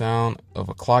hear the sound of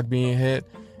a clock being hit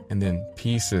and then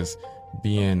pieces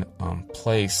being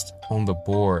placed on the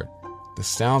board. The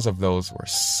sounds of those were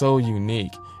so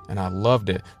unique, and I loved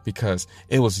it because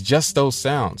it was just those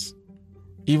sounds.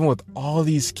 Even with all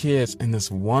these kids in this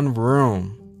one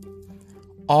room,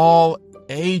 all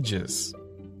ages,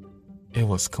 it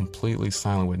was completely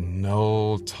silent with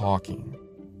no talking.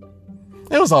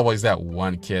 There was always that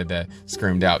one kid that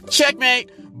screamed out, "Checkmate!"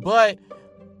 But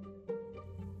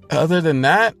other than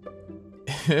that,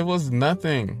 it was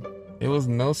nothing. It was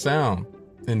no sound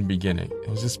in the beginning. It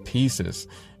was just pieces.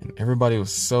 And everybody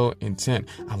was so intent.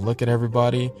 I look at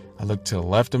everybody. I look to the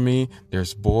left of me.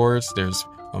 There's boards. There's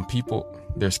people.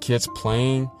 There's kids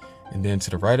playing. And then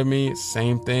to the right of me,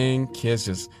 same thing. Kids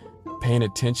just paying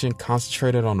attention,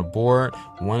 concentrated on the board,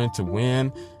 wanting to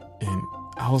win. And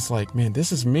I was like, man,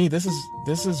 this is me. This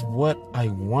is what I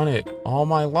wanted all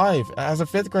my life. As a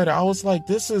fifth grader, I was like,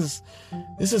 this is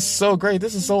so great.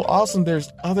 This is so awesome.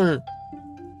 There's other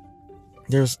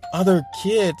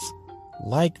kids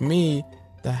like me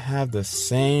that have the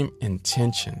same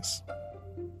intentions.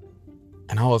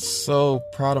 And I was so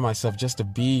proud of myself just to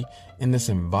be in this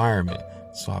environment.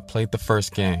 So I played the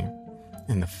first game.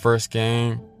 And the first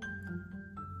game,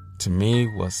 to me,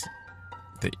 was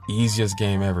the easiest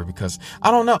game ever because,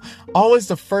 I don't know, always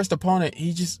the first opponent,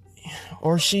 he just,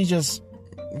 or she just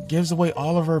gives away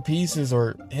all of her pieces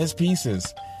or his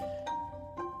pieces.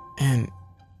 And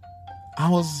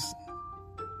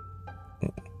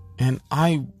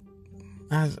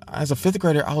as a fifth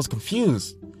grader, I was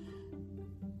confused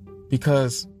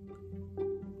because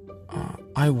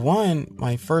I won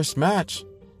my first match.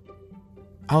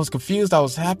 I was confused. I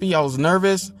was happy. I was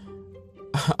nervous.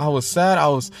 I was sad. I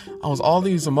was all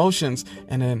these emotions.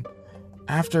 And then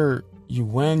after you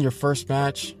win your first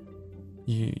match,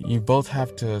 you both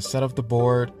have to set up the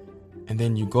board, and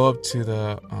then you go up to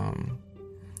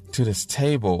to this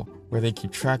table where they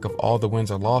keep track of all the wins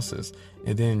or losses.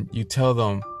 And then you tell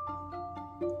them,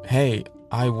 hey,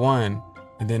 I won.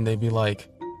 And then they'd be like,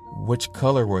 which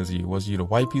color was you? Was you the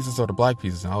white pieces or the black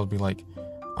pieces? And I would be like,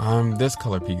 I'm this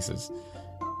color pieces.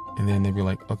 And then they'd be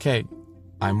like, okay,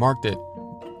 I marked it.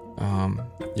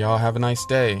 Y'all have a nice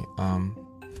day.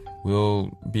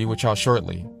 We'll be with y'all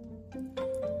shortly.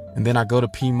 And then I go to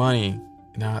P Money,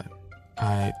 and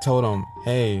I told him,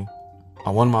 hey,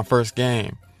 I won my first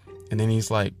game. And then he's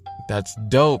like, that's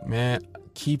dope, man.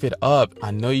 Keep it up.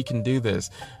 I know you can do this.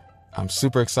 I'm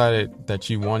super excited that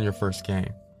you won your first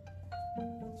game.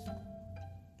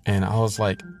 And I was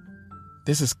like,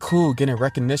 this is cool, getting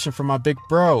recognition from my big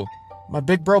bro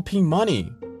P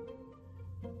Money.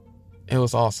 It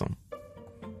was awesome.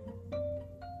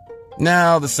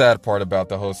 Now, the sad part about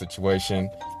the whole situation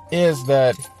is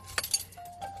that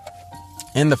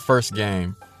in the first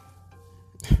game,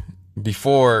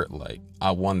 before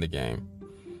I won the game,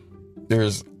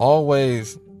 there's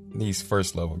always these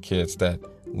first level kids that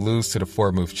lose to the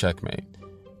 4-move checkmate.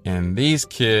 And these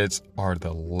kids are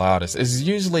the loudest. It's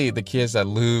usually the kids that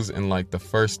lose in the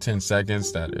first 10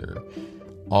 seconds that are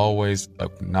always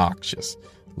obnoxious.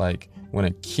 Like when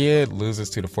a kid loses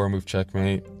to the 4-move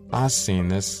checkmate, I've seen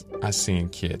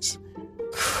kids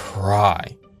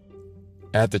cry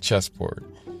at the chessboard.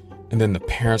 And then the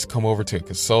parents come over to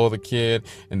console the kid,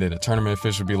 and then the tournament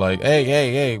official be like,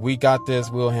 hey, we got this,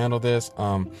 we'll handle this.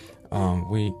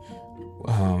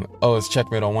 It's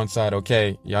checkmate on one side,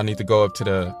 okay, y'all need to go up to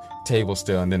the table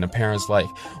still. And then the parents like,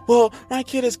 well, my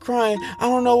kid is crying, I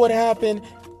don't know what happened,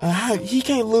 he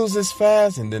can't lose this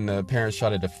fast. And then the parents try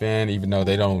to defend, even though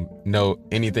they don't know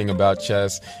anything about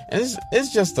chess. And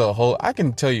it's just a whole, I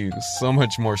can tell you so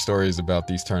much more stories about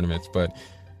these tournaments, but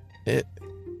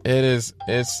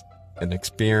it's an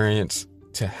experience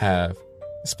to have,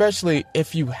 especially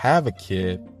if you have a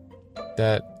kid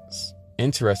that's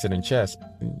interested in chess.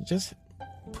 Just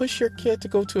push your kid to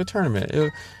go to a tournament.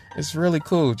 It's really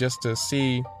cool just to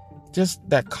see just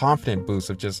that confident boost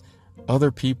of just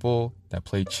other people that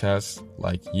play chess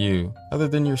like you, other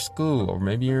than your school, or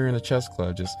maybe you're in a chess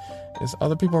club. Just it's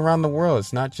other people around the world.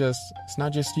 It's not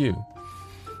just you.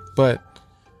 But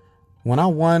when I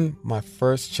won my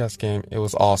first chess game, it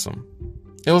was awesome.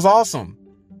 It was awesome.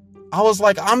 I was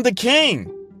like, I'm the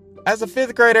king. As a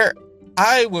 5th grader,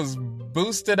 I was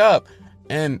boosted up,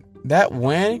 and that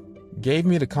win gave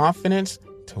me the confidence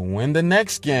to win the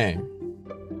next game.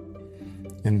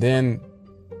 And then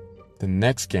the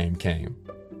next game came,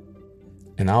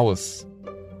 and I was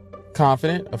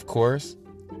confident, of course,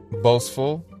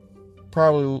 boastful,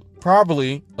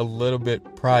 probably a little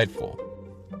bit prideful.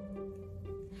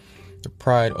 The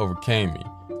pride overcame me.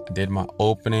 I did my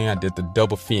opening, I did the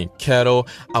double fee and kettle,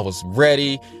 I was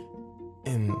ready,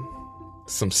 and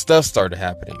some stuff started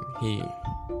happening.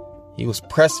 He was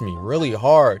pressing me really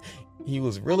hard. He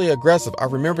was really aggressive. I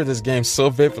remember this game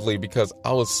so vividly because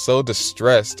I was so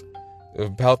distressed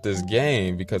about this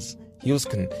game because he was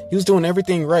doing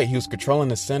everything right. He was controlling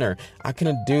the center. I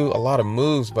couldn't do a lot of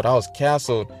moves, but I was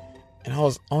castled and I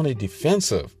was on the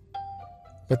defensive.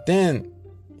 But then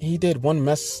he did one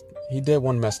messed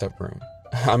up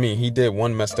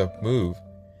move.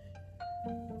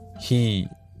 He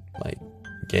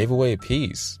gave away a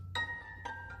piece,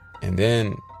 and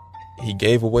then he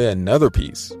gave away another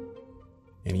piece.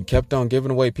 And he kept on giving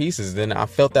away pieces. Then I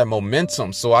felt that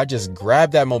momentum. So I just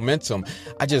grabbed that momentum.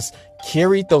 I just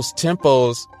carried those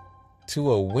tempos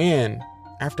to a win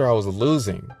after I was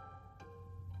losing.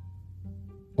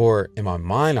 Or in my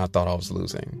mind, I thought I was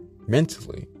losing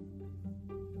mentally.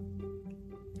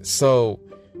 So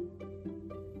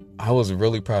I was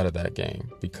really proud of that game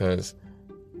because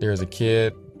there's a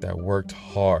kid that worked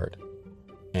hard.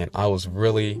 And I was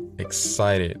really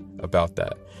excited about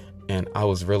that. And I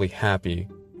was really happy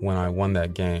when I won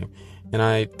that game. And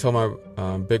I told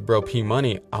my big bro P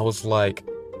Money, I was like,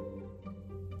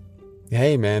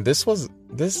 hey man, this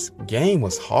game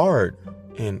was hard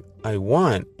and I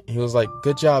won. He was like,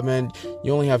 good job, man.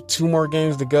 You only have 2 more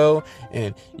games to go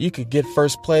and you could get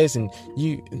first place, and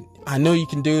I know you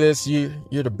can do this.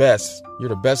 You're the best. You're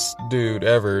the best dude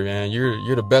ever, man.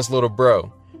 You're the best little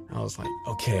bro. I was like,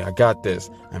 okay, I got this.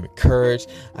 I'm encouraged.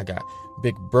 I got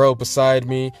big bro beside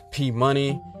me, P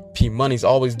Money. P Money's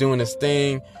always doing his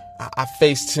thing. I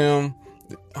faced him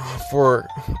for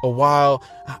a while.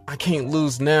 I can't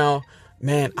lose now.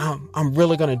 Man, I'm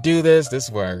really gonna do this. This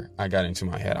is where I got into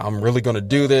my head. I'm really gonna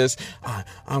do this.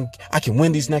 I can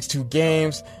win these next 2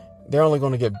 games. They're only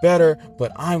gonna get better,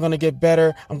 but I'm gonna get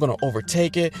better. I'm gonna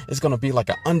overtake it. It's gonna be like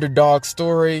an underdog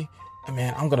story. And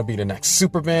man, I'm gonna be the next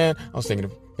Superman. I was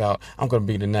thinking about I'm gonna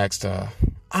be the next I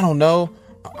don't know.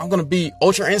 I'm gonna be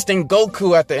Ultra Instinct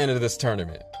Goku at the end of this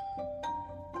tournament.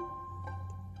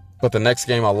 But the next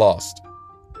game I lost.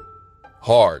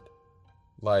 Hard.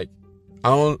 I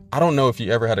don't know if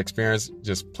you ever had experience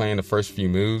just playing the first few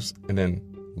moves and then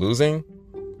losing.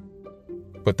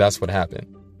 But that's what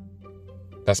happened.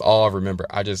 That's all I remember.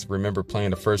 I just remember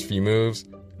playing the first few moves,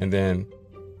 and then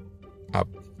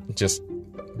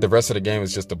the rest of the game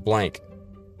was just a blank.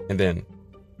 And then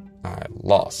I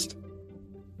lost.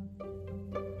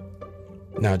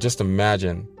 Now just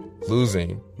imagine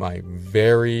losing my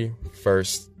very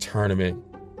first tournament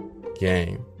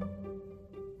game.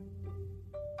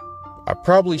 I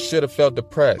probably should have felt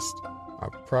depressed. I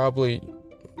probably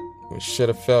should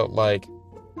have felt like,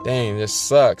 dang, this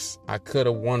sucks. I could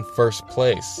have won first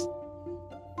place.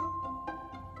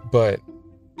 But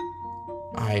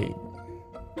I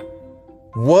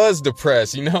was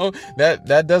depressed,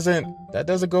 that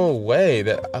doesn't go away.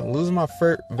 That losing my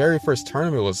very first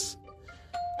tournament was,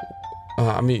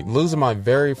 losing my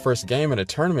very first game in a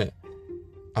tournament.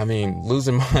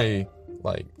 Losing my,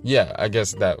 I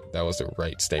guess that was the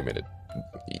right statement.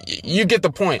 You get the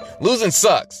point. Losing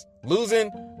sucks.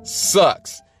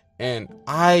 And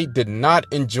I did not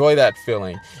enjoy that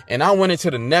feeling. And I went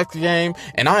into the next game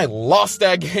and I lost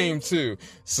that game too.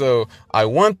 So I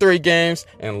won 3 games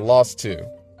and lost 2.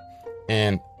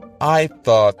 And I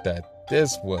thought that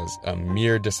this was a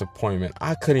mere disappointment.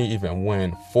 I couldn't even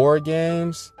win 4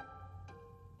 games.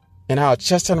 And how a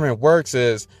chess tournament works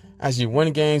is, as you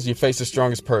win games, you face the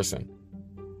strongest person.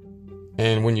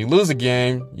 And when you lose a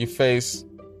game, you face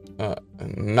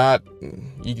not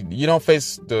you don't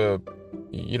face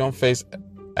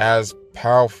as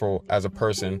powerful as a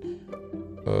person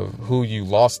of who you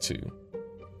lost to.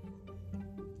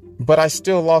 But I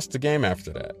still lost the game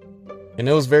after that, and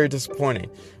it was very disappointing.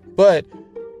 But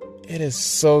it is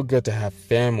so good to have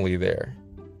family there.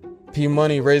 P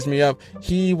Money raised me up.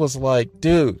 He was like,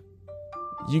 dude,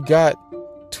 you got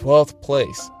 12th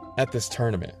place at this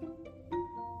tournament.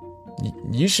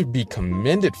 You should be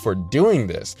commended for doing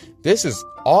this. This is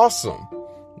awesome.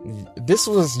 This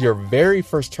was your very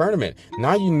first tournament.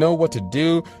 Now you know what to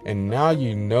do, and now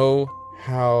you know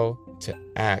how to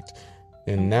act.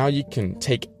 And now you can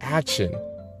take action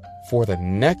for the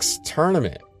next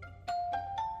tournament.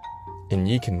 And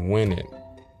you can win it.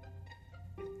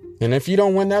 And if you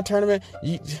don't win that tournament,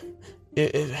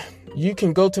 you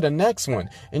can go to the next one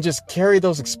and just carry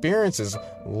those experiences.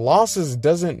 Losses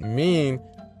doesn't mean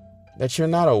that you're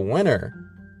not a winner.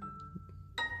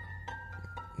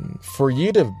 For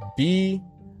you to be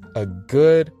a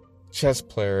good chess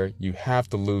player, you have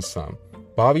to lose some.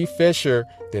 Bobby Fischer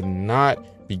did not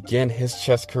begin his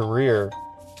chess career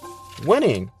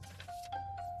winning.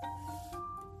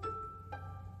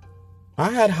 I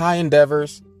had high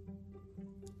endeavors.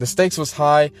 The stakes was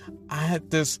high. I had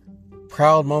this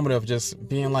proud moment of just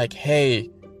being like, hey,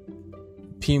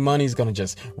 P Money's gonna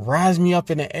just rise me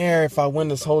up in the air if I win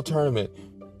this whole tournament.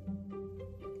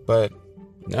 But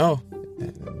no,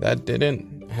 that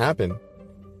didn't happen.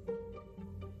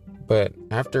 But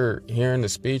after hearing the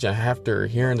speech and after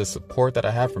hearing the support that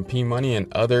I have from P Money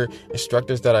and other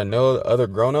instructors that I know, other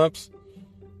grown-ups,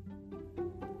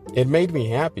 it made me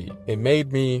happy. It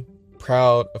made me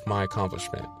proud of my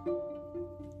accomplishment.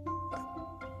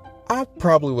 I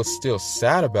probably was still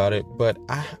sad about it, but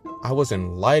I was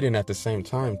enlightened at the same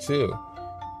time too.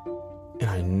 And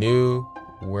I knew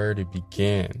where to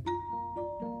begin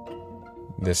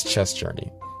this chess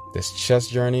journey. This chess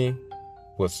journey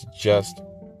was just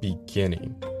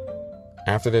beginning.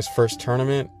 After this first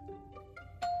tournament,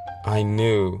 I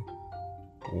knew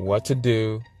what to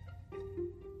do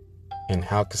and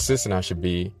how consistent I should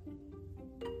be,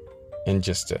 and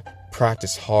just to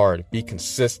practice hard, be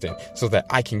consistent so that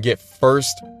I can get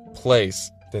first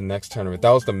place the next tournament.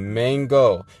 That was the main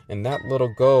goal, and that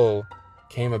little goal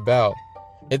came about.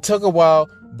 It took a while,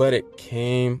 but it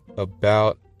came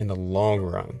about in the long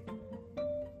run.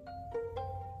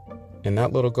 And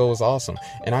that little goal was awesome.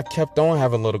 And I kept on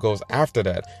having little goals after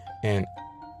that. And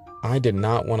I did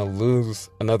not want to lose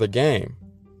another game.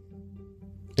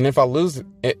 And if I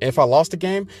lost a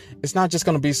game, it's not just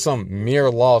going to be some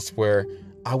mere loss where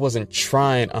I wasn't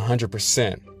trying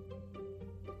 100%.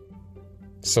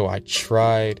 So I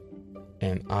tried,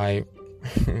 and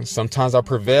sometimes I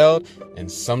prevailed,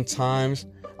 and sometimes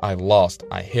I lost.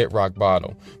 I hit rock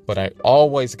bottom, but I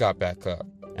always got back up,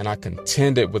 and I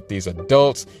contended with these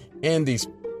adults and these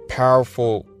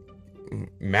powerful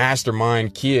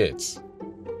mastermind kids.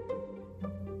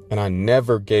 And I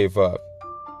never gave up.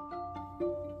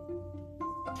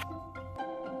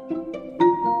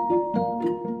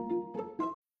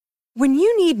 When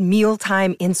you need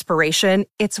mealtime inspiration,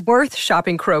 it's worth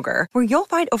shopping Kroger, where you'll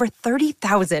find over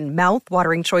 30,000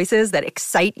 mouth-watering choices that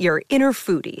excite your inner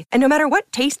foodie. And no matter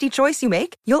what tasty choice you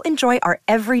make, you'll enjoy our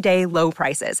everyday low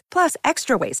prices, plus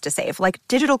extra ways to save, like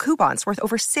digital coupons worth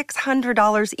over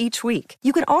 $600 each week.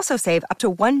 You can also save up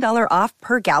to $1 off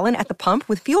per gallon at the pump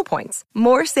with fuel points.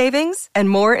 More savings and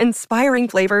more inspiring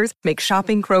flavors make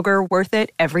shopping Kroger worth it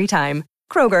every time.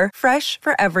 Kroger, fresh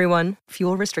for everyone.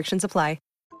 Fuel restrictions apply.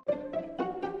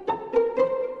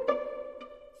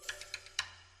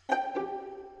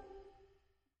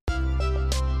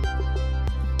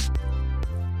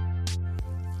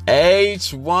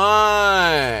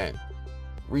 H1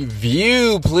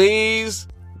 review, please.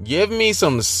 Give me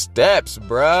some steps,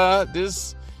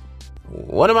 bruh.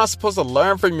 What am I supposed to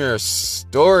learn from your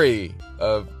story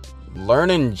of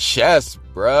learning chess,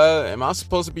 bruh? Am I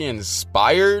supposed to be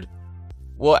inspired?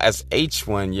 Well, as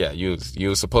H1, yeah, you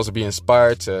were supposed to be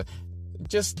inspired to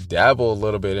just dabble a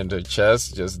little bit into chess.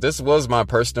 This was my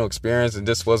personal experience, and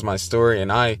this was my story,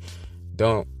 and I'm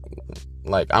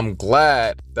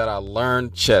glad that I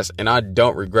learned chess, and I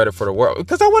don't regret it for the world,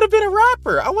 because I would have been a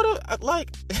rapper. I would have,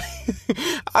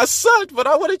 I sucked, but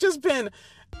I would have just been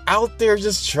out there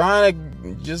just trying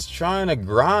to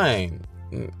grind,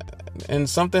 and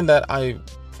something that I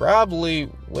probably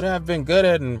would have been good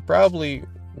at and probably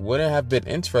wouldn't have been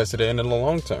interested in the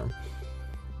long term.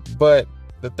 But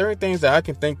the three things that I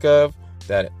can think of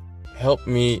that helped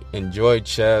me enjoy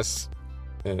chess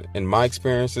in my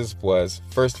experiences was,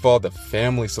 first of all, the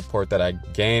family support that I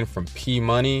gained from P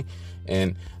Money.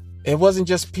 And it wasn't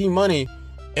just P Money,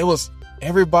 it was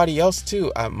everybody else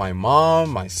too. My mom,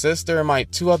 my sister, and my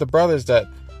 2 other brothers that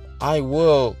I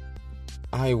will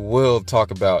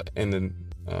talk about in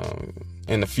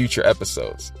the future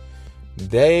episodes.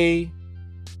 They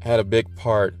had a big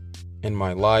part in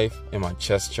my life, in my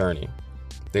chess journey.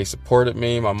 They supported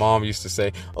me. My mom used to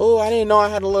say, "Oh, I didn't know I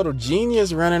had a little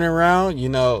genius running around." You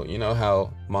know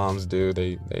how moms do.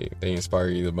 They inspire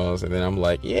you the most. And then I'm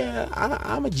like, "Yeah,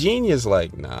 I'm a genius."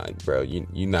 Like, nah, bro,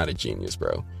 you're not a genius,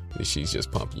 bro. She's just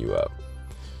pumping you up.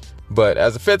 But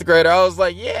as a 5th grader, I was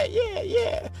like, yeah,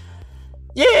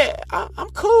 I'm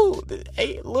cool.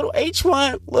 Little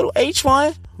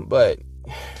H1. But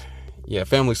yeah,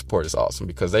 family support is awesome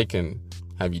because they can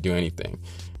have you do anything.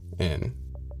 And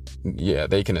yeah,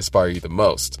 they can inspire you the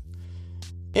most.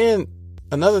 And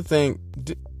another thing,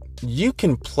 you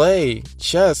can play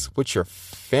chess with your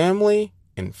family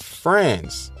and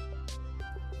friends.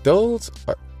 Those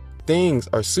things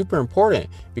are super important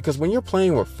because when you're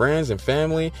playing with friends and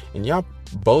family and y'all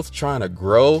both trying to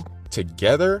grow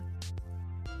together,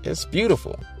 it's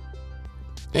beautiful.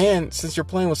 And since you're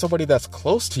playing with somebody that's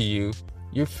close to you,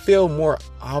 you feel more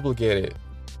obligated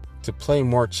to play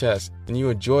more chess, and you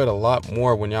enjoy it a lot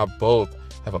more when y'all both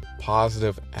have a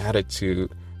positive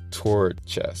attitude toward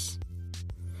chess.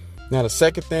 Now, the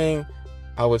second thing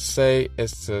I would say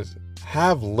is to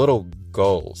have little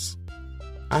goals.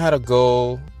 I had a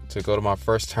goal to go to my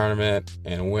first tournament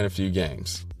and win a few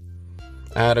games.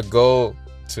 I had a goal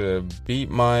to beat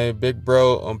my big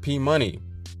bro on P Money,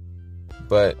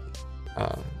 but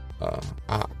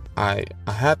I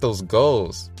had those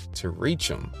goals to reach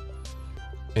them.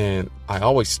 And I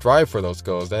always strive for those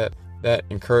goals. That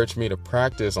encouraged me to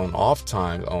practice on off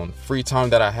time, on free time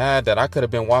that I had, that I could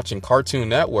have been watching Cartoon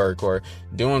Network or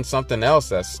doing something else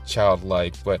that's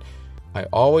childlike. But I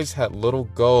always had little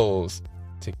goals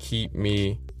to keep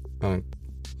me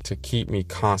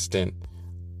constant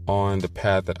on the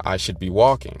path that I should be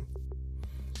walking.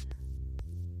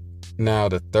 Now,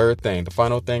 the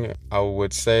final thing I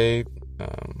would say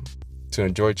to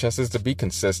enjoy chess is to be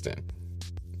consistent.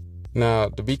 Now,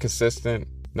 to be consistent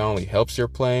not only helps your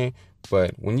playing,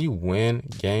 but when you win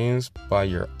games by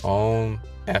your own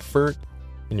effort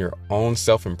and your own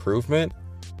self-improvement,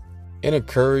 it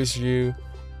encourages you,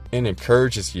 and it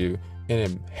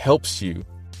helps you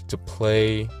to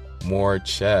play more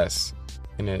chess,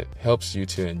 and it helps you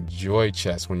to enjoy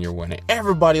chess when you're winning.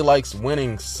 Everybody likes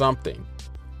winning something.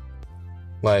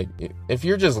 Like, if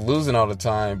you're just losing all the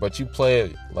time, but you play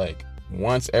it like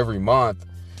once every month,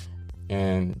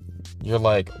 and you're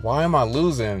like, why am I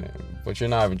losing? But you're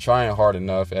not even trying hard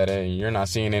enough at it, and you're not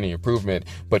seeing any improvement,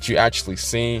 but you actually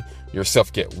see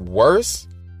yourself get worse.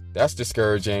 That's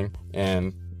discouraging,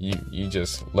 and you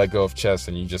just let go of chess,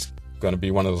 and you're just going to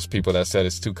be one of those people that said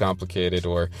it's too complicated,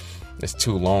 or it's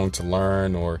too long to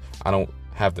learn, or I don't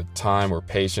have the time or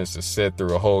patience to sit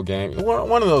through a whole game.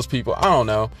 One of those people. I don't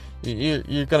know.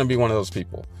 You're going to be one of those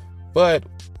people. But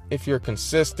if you're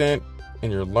consistent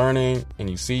and you're learning and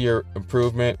you see your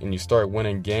improvement and you start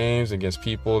winning games against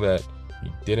people that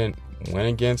you didn't win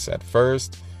against at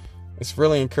first, it's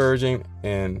really encouraging,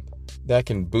 and that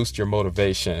can boost your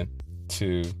motivation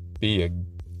to be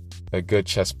a good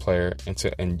chess player and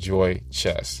to enjoy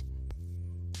chess.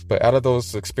 But out of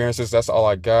those experiences, that's all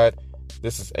I got.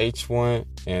 This is H1,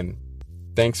 and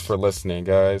thanks for listening,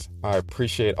 guys. I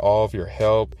appreciate all of your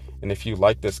help. And if you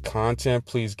like this content,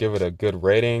 please give it a good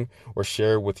rating or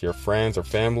share it with your friends or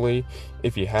family.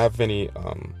 If you have any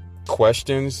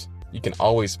questions, you can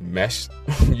always message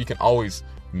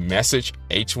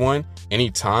H1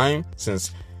 anytime,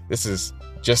 since this is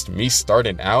just me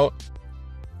starting out,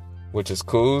 which is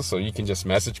cool. So you can just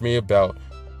message me about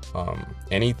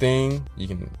anything. You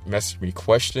can message me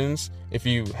questions. If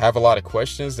you have a lot of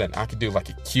questions, then I could do like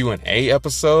a Q&A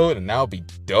episode, and that'll be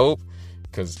dope,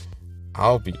 because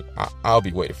I'll be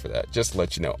waiting for that. Just to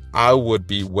let you know, I would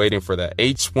be waiting for that.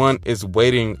 H1 is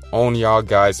waiting on y'all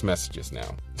guys' messages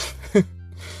now.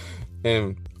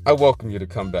 And I welcome you to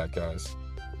come back, guys,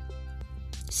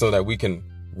 so that we can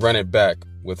run it back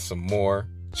with some more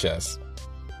chess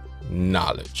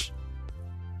knowledge.